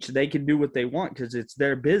speech. They can do what they want because it's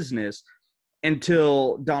their business,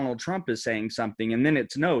 until Donald Trump is saying something, and then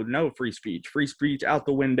it's no free speech out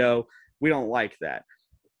the window. We don't like that.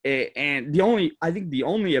 And I think the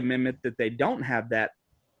only amendment that they don't have that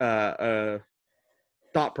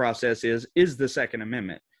thought process is the Second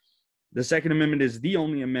Amendment. The Second Amendment is the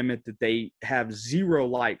only amendment that they have zero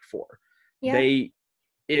like for. Yeah.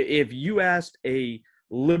 If you asked a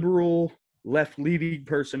liberal left leading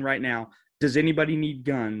person right now, does anybody need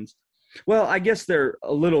guns? Well, I guess they're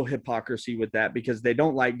a little hypocrisy with that because they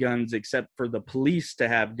don't like guns except for the police to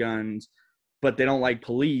have guns, but they don't like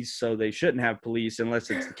police, so they shouldn't have police unless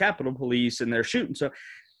it's the Capitol Police and they're shooting. So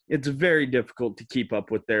it's very difficult to keep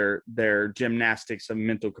up with their gymnastics of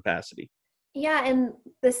mental capacity. Yeah, and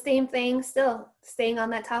the same thing, still staying on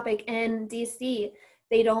that topic, in DC.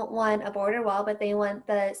 They don't want a border wall, but they want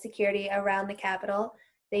the security around the Capitol.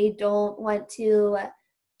 They don't want to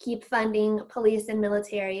keep funding police and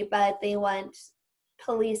military, but they want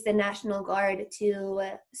police and National Guard to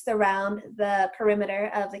surround the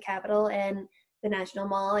perimeter of the Capitol and the National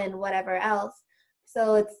Mall and whatever else.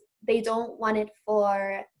 So they don't want it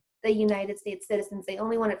for the United States citizens. They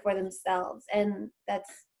only want it for themselves, and that's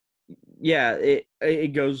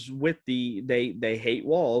it goes with they hate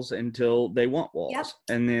walls until they want walls. Yep.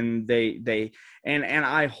 And then they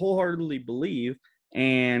I wholeheartedly believe,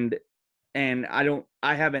 and I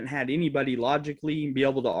haven't had anybody logically be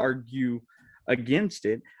able to argue against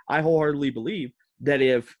it. I wholeheartedly believe that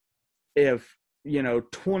if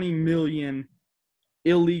 20 million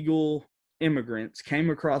illegal immigrants came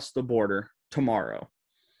across the border tomorrow,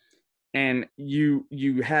 and you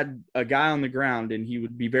had a guy on the ground, and he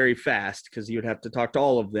would be very fast because he would have to talk to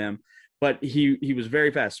all of them, but he was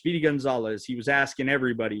very fast. Speedy Gonzalez, he was asking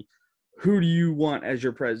everybody, who do you want as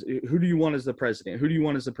your president? Who do you want as the president? Who do you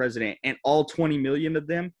want as the president? And all 20 million of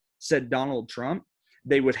them said Donald Trump.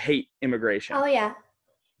 They would hate immigration. Oh, yeah.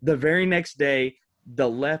 The very next day, the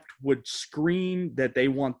left would scream that they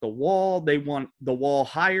want the wall. They want the wall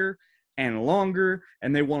higher and longer,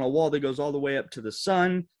 and they want a wall that goes all the way up to the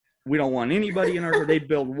sun. We don't want anybody in our – they'd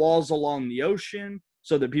build walls along the ocean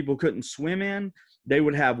so that people couldn't swim in. They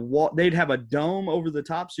would have they'd have a dome over the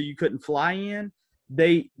top so you couldn't fly in.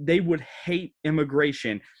 They would hate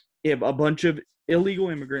immigration if a bunch of illegal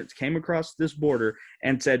immigrants came across this border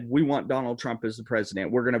and said, we want Donald Trump as the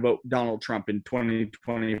president. We're going to vote Donald Trump in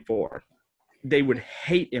 2024. They would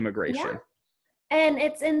hate immigration. Yeah. And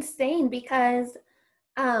it's insane because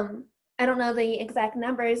I don't know the exact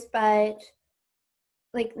numbers, but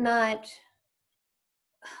I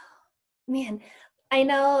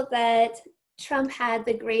know that Trump had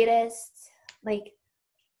the greatest,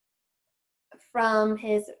 from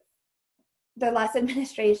the last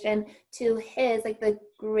administration to his, the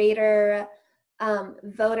greater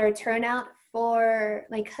voter turnout for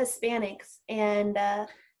Hispanics and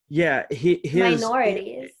his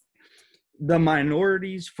minorities. The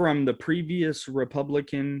minorities from the previous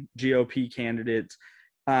Republican GOP candidates,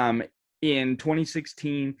 in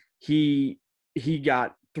 2016, he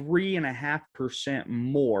got 3.5%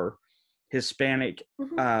 more Hispanic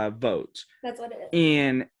votes. That's what it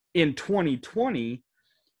is. In 2020,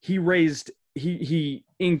 he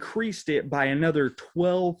increased it by another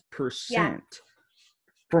 12%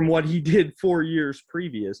 from what he did 4 years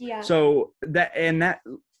previous. Yeah. So that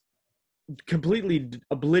completely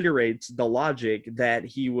obliterates the logic that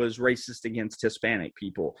he was racist against Hispanic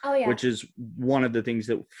people. Oh, yeah. Which is one of the things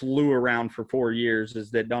that flew around for 4 years,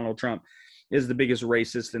 is that Donald Trump is the biggest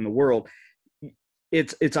racist in the world.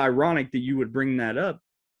 It's ironic that you would bring that up.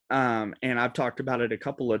 And I've talked about it a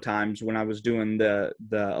couple of times when I was doing the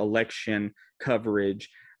election coverage,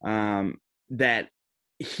 that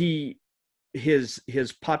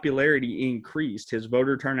his popularity increased, his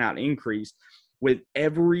voter turnout increased with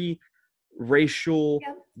every racial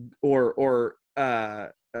or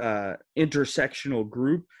intersectional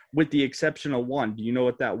group, with the exception of one. Do you know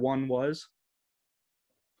what that one was?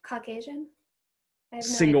 Caucasian?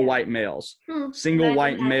 Single white males. Single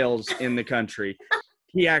white males in the country.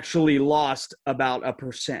 He actually lost about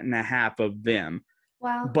 1.5% of them.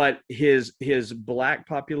 Wow. But his black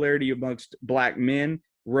popularity amongst black men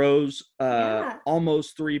rose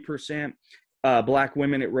almost 3%. Black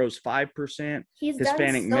women, it rose 5%.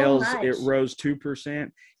 Hispanic males, it rose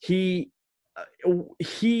 2%. He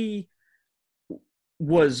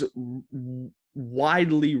was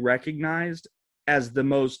widely recognized as the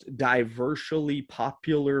most diversely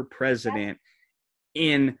popular president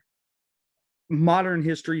in modern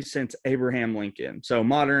history since Abraham Lincoln. So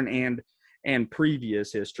modern and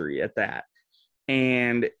previous history at that.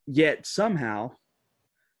 And yet somehow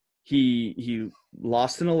he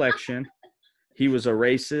lost an election. He was a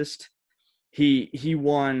racist. He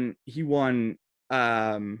won and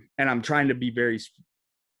I'm trying to be very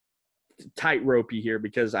tight-ropey here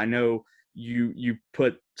because I know you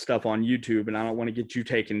put stuff on YouTube and I don't want to get you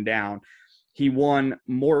taken down. He won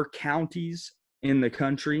more counties in the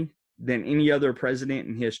country than any other president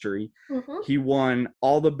in history. He won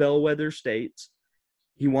all the bellwether states.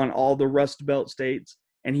 He won all the Rust Belt states.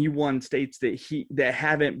 and he won states that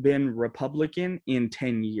haven't been Republican in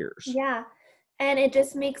 10 years. Yeah. And it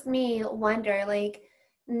just makes me wonder, like,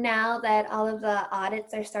 now that all of the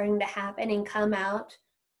audits are starting to happen and come out,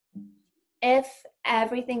 if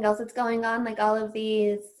everything else that's going on, like all of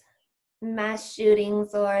these mass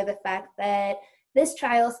shootings, or the fact that this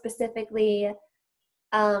trial specifically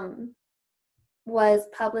was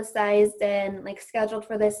publicized and like scheduled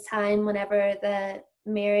for this time, whenever the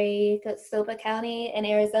Maricopa County in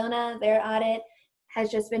Arizona, their audit has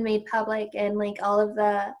just been made public, and like all of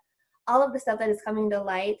the stuff that is coming to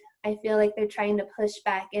light, I feel like they're trying to push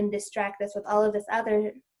back and distract us with all of this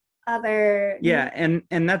other Yeah,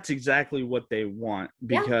 and that's exactly what they want,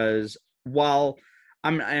 because while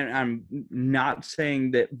I'm not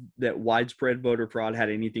saying that widespread voter fraud had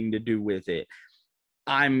anything to do with it.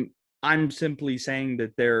 I'm simply saying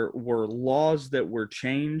that there were laws that were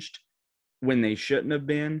changed when they shouldn't have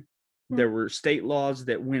been. There were state laws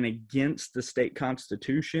that went against the state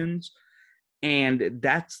constitutions, and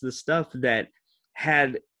that's the stuff that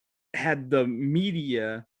had the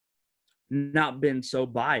media not been so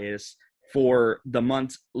biased for the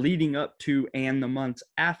months leading up to and the months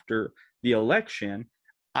after the election,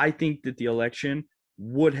 I think that the election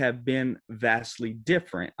would have been vastly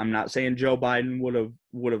different. I'm not saying Joe Biden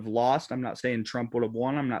would have lost. I'm not saying Trump would have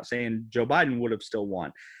won. I'm not saying Joe Biden would have still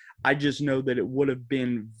won. I just know that it would have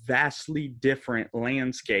been vastly different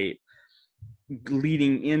landscape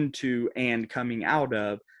leading into and coming out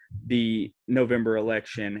of the November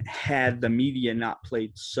election had the media not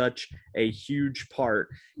played such a huge part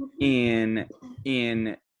in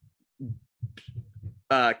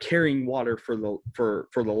carrying water for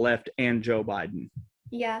the left and Joe Biden.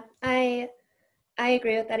 Yeah, I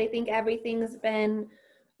agree with that. I think everything's been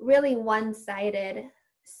really one-sided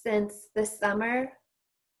since the summer.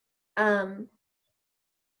 And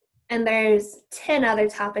there's 10 other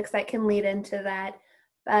topics that can lead into that.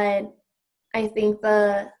 But I think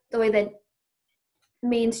the way that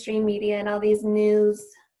mainstream media and all these news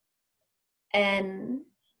and,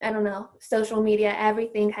 I don't know, social media,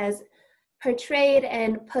 everything has portrayed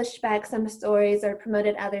and pushed back some stories or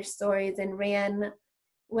promoted other stories and ran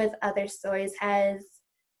with other stories has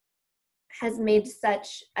made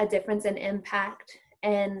such a difference and impact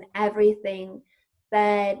in everything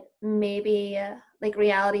that maybe like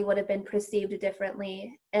reality would have been perceived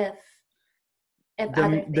differently if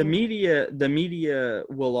the media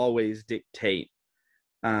will always dictate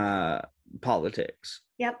politics.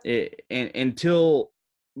 Yep. Until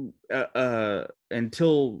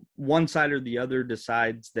one side or the other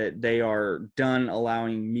decides that they are done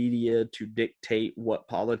allowing media to dictate what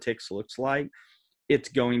politics looks like, it's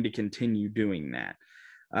going to continue doing that.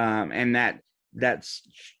 And that's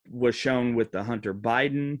was shown with the Hunter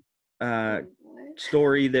Biden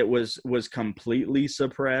story that was completely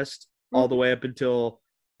suppressed all the way up until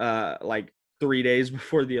like 3 days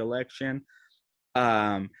before the election.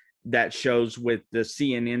 That shows with the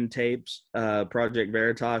CNN tapes, Project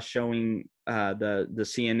Veritas showing the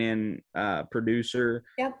CNN producer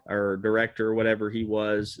or director or whatever he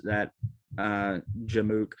was, that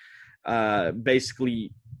Jamook,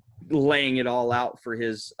 basically laying it all out for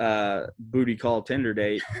his booty call Tinder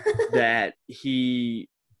date that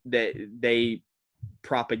they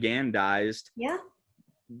propagandized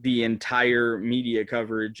the entire media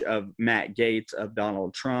coverage of Matt Gaetz, of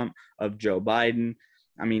Donald Trump, of Joe Biden.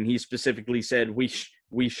 I mean, he specifically said we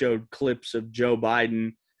showed clips of Joe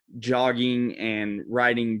Biden jogging and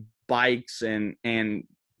riding bikes and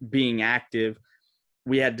being active.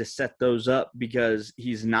 We had to set those up because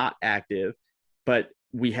he's not active, but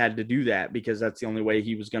we had to do that because that's the only way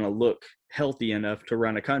he was going to look healthy enough to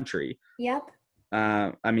run a country. Yep.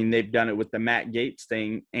 I mean, they've done it with the Matt Gaetz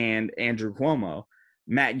thing and Andrew Cuomo.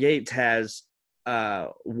 Matt Gaetz has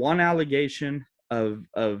one allegation of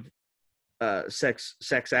sex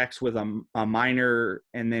acts with a minor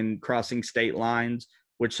and then crossing state lines,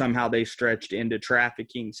 which somehow they stretched into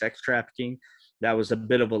sex trafficking. That was a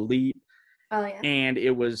bit of a leap. Oh yeah. And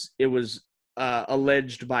it was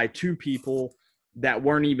alleged by two people that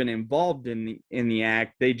weren't even involved in the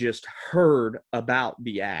act. They just heard about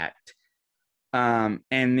the act. And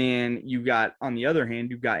then you got, on the other hand,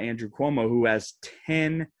 you've got Andrew Cuomo, who has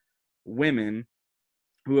 10 women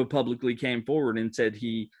who have publicly came forward and said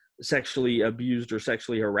he sexually abused or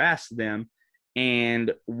sexually harassed them.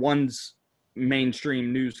 And one's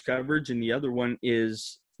mainstream news coverage and the other one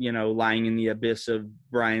is, lying in the abyss of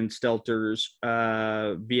Brian Stelter's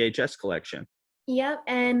VHS collection. Yep.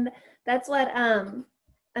 And that's what I'm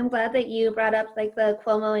glad that you brought up, like the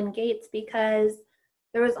Cuomo and Gaetz, because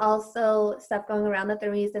there was also stuff going around that the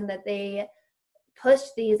reason that they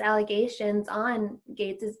pushed these allegations on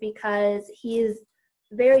Gaetz is because he's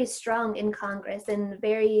very strong in Congress and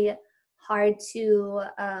very hard to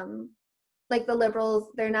like the liberals,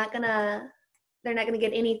 they're not gonna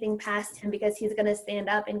get anything past him because he's gonna stand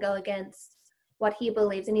up and go against what he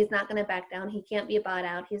believes, and he's not gonna back down. He can't be bought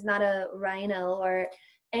out. He's not a rhino or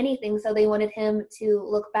anything. So they wanted him to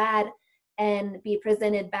look bad and be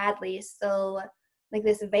presented badly. So like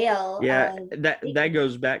this veil. Yeah, that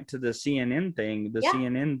goes back to the CNN thing. The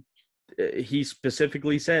CNN, he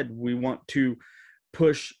specifically said, we want to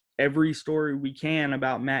push every story we can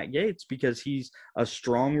about Matt Gaetz because he's a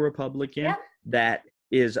strong Republican that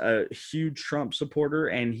is a huge Trump supporter,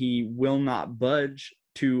 and he will not budge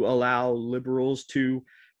to allow liberals to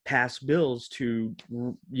pass bills to,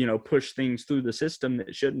 you know, push things through the system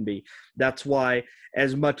that shouldn't be. That's why,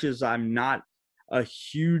 as much as I'm not a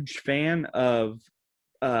huge fan of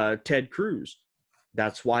Ted Cruz,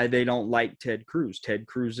 that's why they don't like Ted Cruz. Ted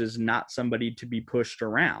Cruz is not somebody to be pushed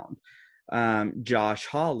around. Josh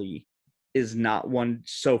Hawley is not one,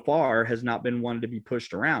 so far has not been one to be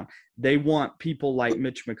pushed around. They want people like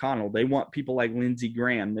Mitch McConnell. They want people like Lindsey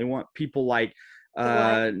Graham. They want people like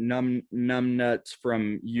numbnuts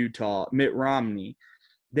from Utah, Mitt Romney.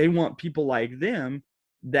 They want people like them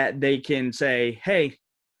that they can say, hey,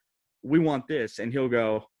 we want this. And he'll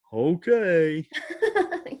go, okay.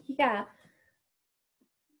 Yeah.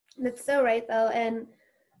 That's so right, though. And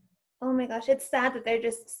oh my gosh, it's sad that they're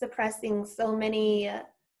just suppressing so many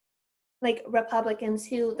like Republicans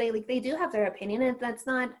who they do have their opinion, and it's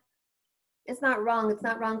not wrong. It's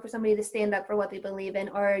not wrong for somebody to stand up for what they believe in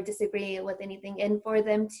or disagree with anything, and for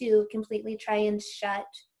them to completely try and shut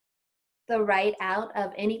the right out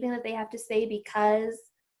of anything that they have to say because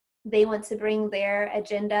they want to bring their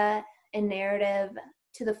agenda and narrative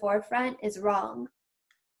to the forefront is wrong.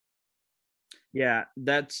 Yeah,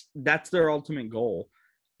 that's their ultimate goal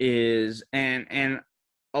is, and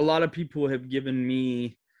a lot of people have given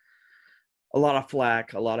me a lot of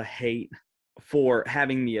flack, a lot of hate for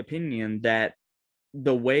having the opinion that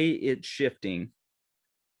the way it's shifting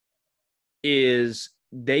is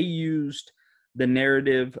they used the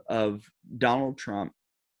narrative of Donald Trump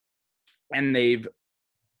and they've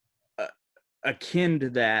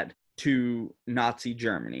akined that to Nazi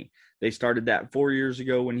Germany. They started that 4 years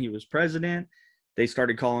ago when he was president. They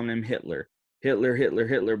started calling him Hitler, Hitler, Hitler,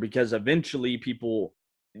 Hitler, because eventually people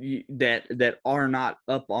that are not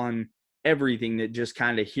up on everything, that just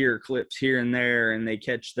kind of hear clips here and there, and they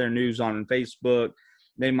catch their news on Facebook.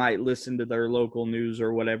 They might listen to their local news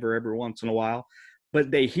or whatever every once in a while,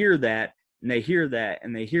 but they hear that and they hear that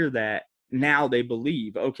and they hear that. Now they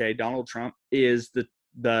believe, okay, Donald Trump is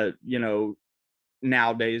the you know,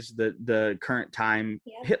 nowadays the current time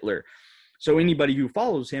Hitler. So anybody who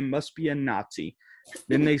follows him must be a Nazi.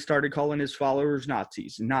 Then they started calling his followers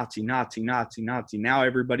Nazis. Nazi, Nazi, Nazi, Nazi. Now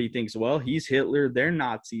everybody thinks, well, he's Hitler, they're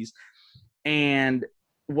Nazis. And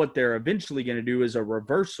what they're eventually going to do is a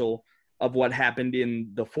reversal of what happened in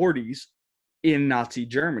the 40s in Nazi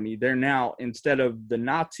Germany. They're now, instead of the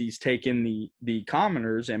Nazis taking the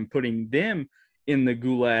commoners and putting them in the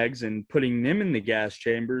gulags and putting them in the gas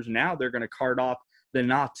chambers, now they're going to cart off the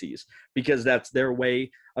Nazis because that's their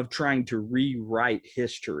way of trying to rewrite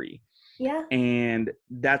history. Yeah. And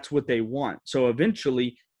that's what they want. So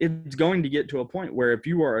eventually it's going to get to a point where if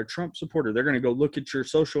you are a Trump supporter, they're going to go look at your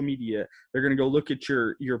social media. They're going to go look at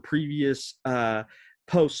your previous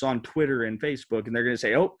posts on Twitter and Facebook, and they're going to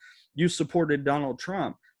say, oh, you supported Donald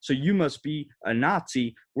Trump, so you must be a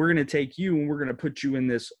Nazi. We're going to take you and we're going to put you in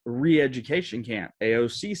this re-education camp.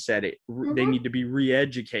 AOC said it. Mm-hmm. They need to be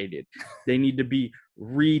re-educated. They need to be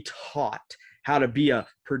retaught how to be a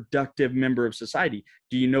productive member of society.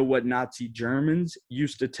 Do you know what Nazi Germans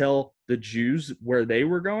used to tell the Jews where they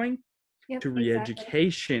were going? Yep, to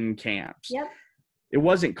re-education camps. Yep. It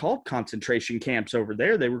wasn't called concentration camps over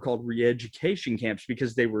there. They were called re-education camps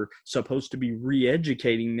because they were supposed to be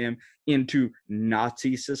re-educating them into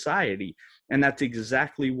Nazi society. And that's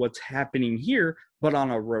exactly what's happening here, but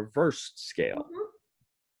on a reversed scale. Mm-hmm.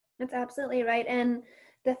 That's absolutely right. And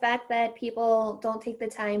the fact that people don't take the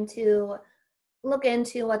time to look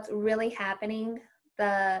into what's really happening,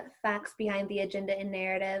 the facts behind the agenda and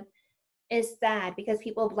narrative, is sad because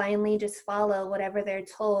people blindly just follow whatever they're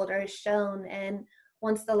told or shown. And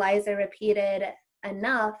once the lies are repeated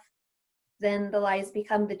enough, then the lies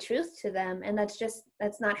become the truth to them. And that's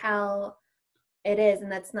not how it is.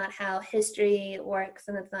 And that's not how history works.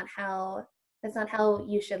 And that's not how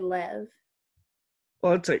you should live.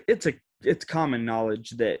 Well, it's common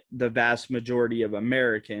knowledge that the vast majority of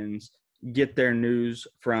Americans get their news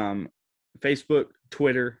from Facebook,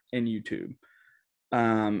 Twitter, and YouTube.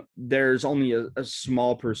 there's only a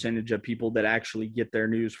small percentage of people that actually get their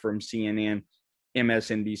news from CNN,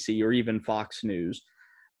 MSNBC, or even Fox News,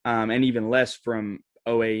 and even less from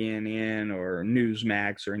OANN or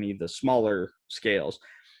Newsmax or any of the smaller scales.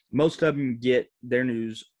 Most of them get their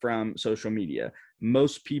news from social media.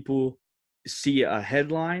 Most people see a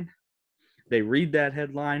headline, they read that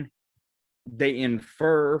headline, they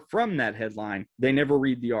infer from that headline, they never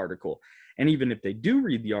read the article. And even if they do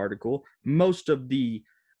read the article, most of the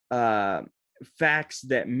facts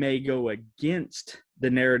that may go against the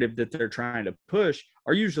narrative that they're trying to push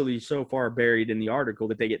are usually so far buried in the article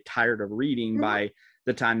that they get tired of reading by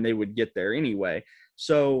the time they would get there anyway.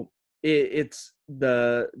 So it's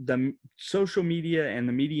the social media and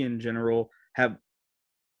the media in general have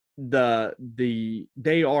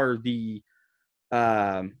they are the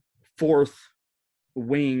fourth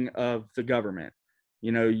wing of the government.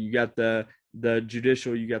 You know, you got the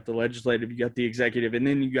judicial, you got the legislative, you got the executive, and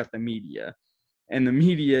then you got the media. And the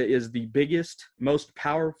media is the biggest, most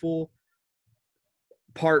powerful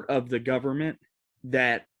part of the government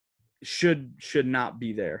that should not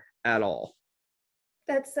be there at all.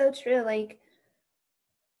 That's so true. Like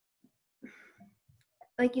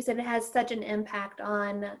you said, it has such an impact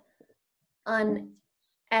on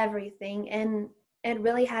everything, and it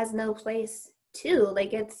really has no place to.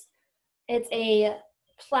 Like, it's a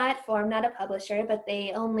platform, not a publisher, but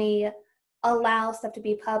they only allow stuff to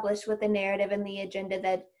be published with the narrative and the agenda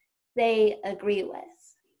that they agree with.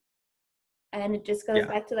 And it just goes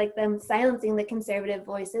back to like them silencing the conservative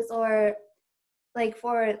voices, or like,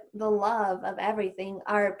 for the love of everything,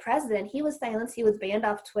 our president, he was silenced, he was banned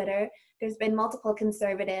off Twitter. There's been multiple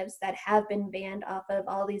conservatives that have been banned off of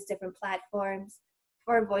all these different platforms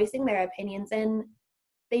for voicing their opinions, and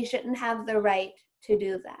they shouldn't have the right to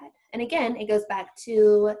do that. And again, it goes back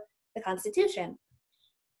to the Constitution.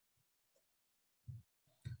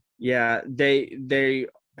 Yeah, they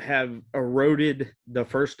have eroded the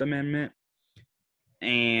First Amendment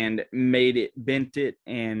and bent it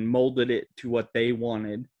and molded it to what they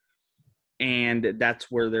wanted. And that's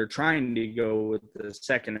where they're trying to go with the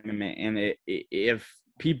Second Amendment. And if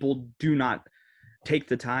people do not take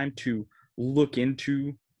the time to look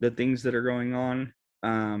into the things that are going on,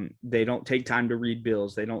 they don't take time to read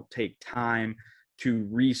bills, they don't take time to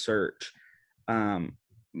research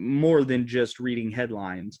more than just reading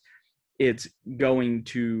headlines, it's going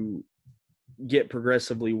to get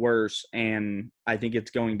progressively worse. And I think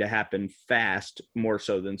it's going to happen fast, more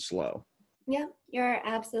so than slow. Yeah, you're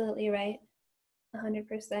absolutely right.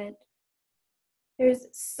 100%. There's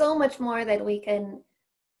so much more that we can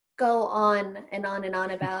go on and on and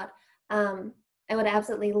on about. I would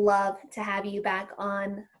absolutely love to have you back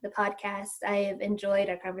on the podcast. I have enjoyed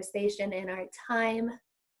our conversation and our time.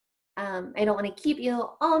 I don't want to keep you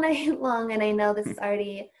all night long, and I know this is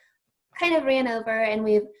already kind of ran over and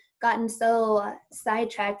we've gotten so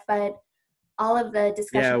sidetracked, but all of the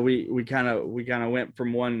discussion. Yeah, we kind of went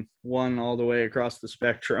from one all the way across the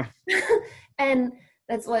spectrum. And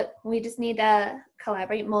that's what we just need to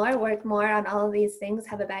collaborate more, work more on all of these things,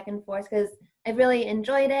 have a back and forth, because I've really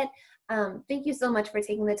enjoyed it. Thank you so much for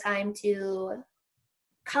taking the time to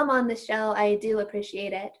come on the show. I do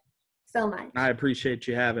appreciate it so much. I appreciate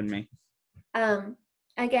you having me.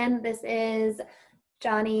 Again, this is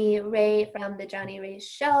Johnny Ray from The Johnny Ray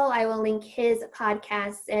Show. I will link his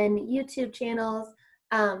podcasts and YouTube channels,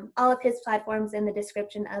 all of his platforms in the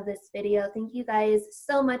description of this video. Thank you guys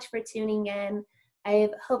so much for tuning in. I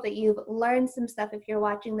hope that you've learned some stuff if you're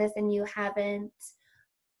watching this and you haven't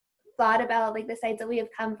thought about like the sites that we have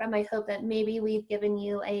come from. I hope that maybe we've given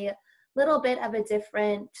you a little bit of a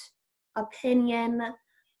different opinion.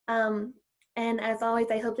 And as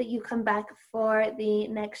always, I hope that you come back for the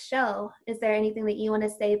next show. Is there anything that you want to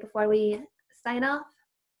say before we sign off?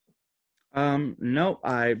 No,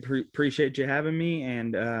 I appreciate you having me,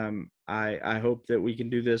 and I hope that we can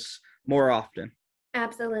do this more often.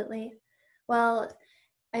 Absolutely. Well,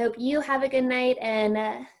 I hope you have a good night,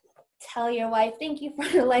 and tell your wife thank you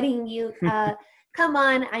for letting you come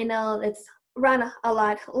on. I know it's run a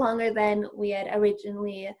lot longer than we had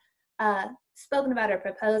originally spoken about or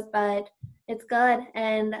proposed, but it's good,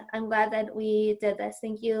 and I'm glad that we did this.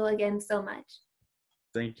 Thank you again so much.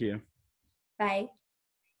 Thank you. Bye.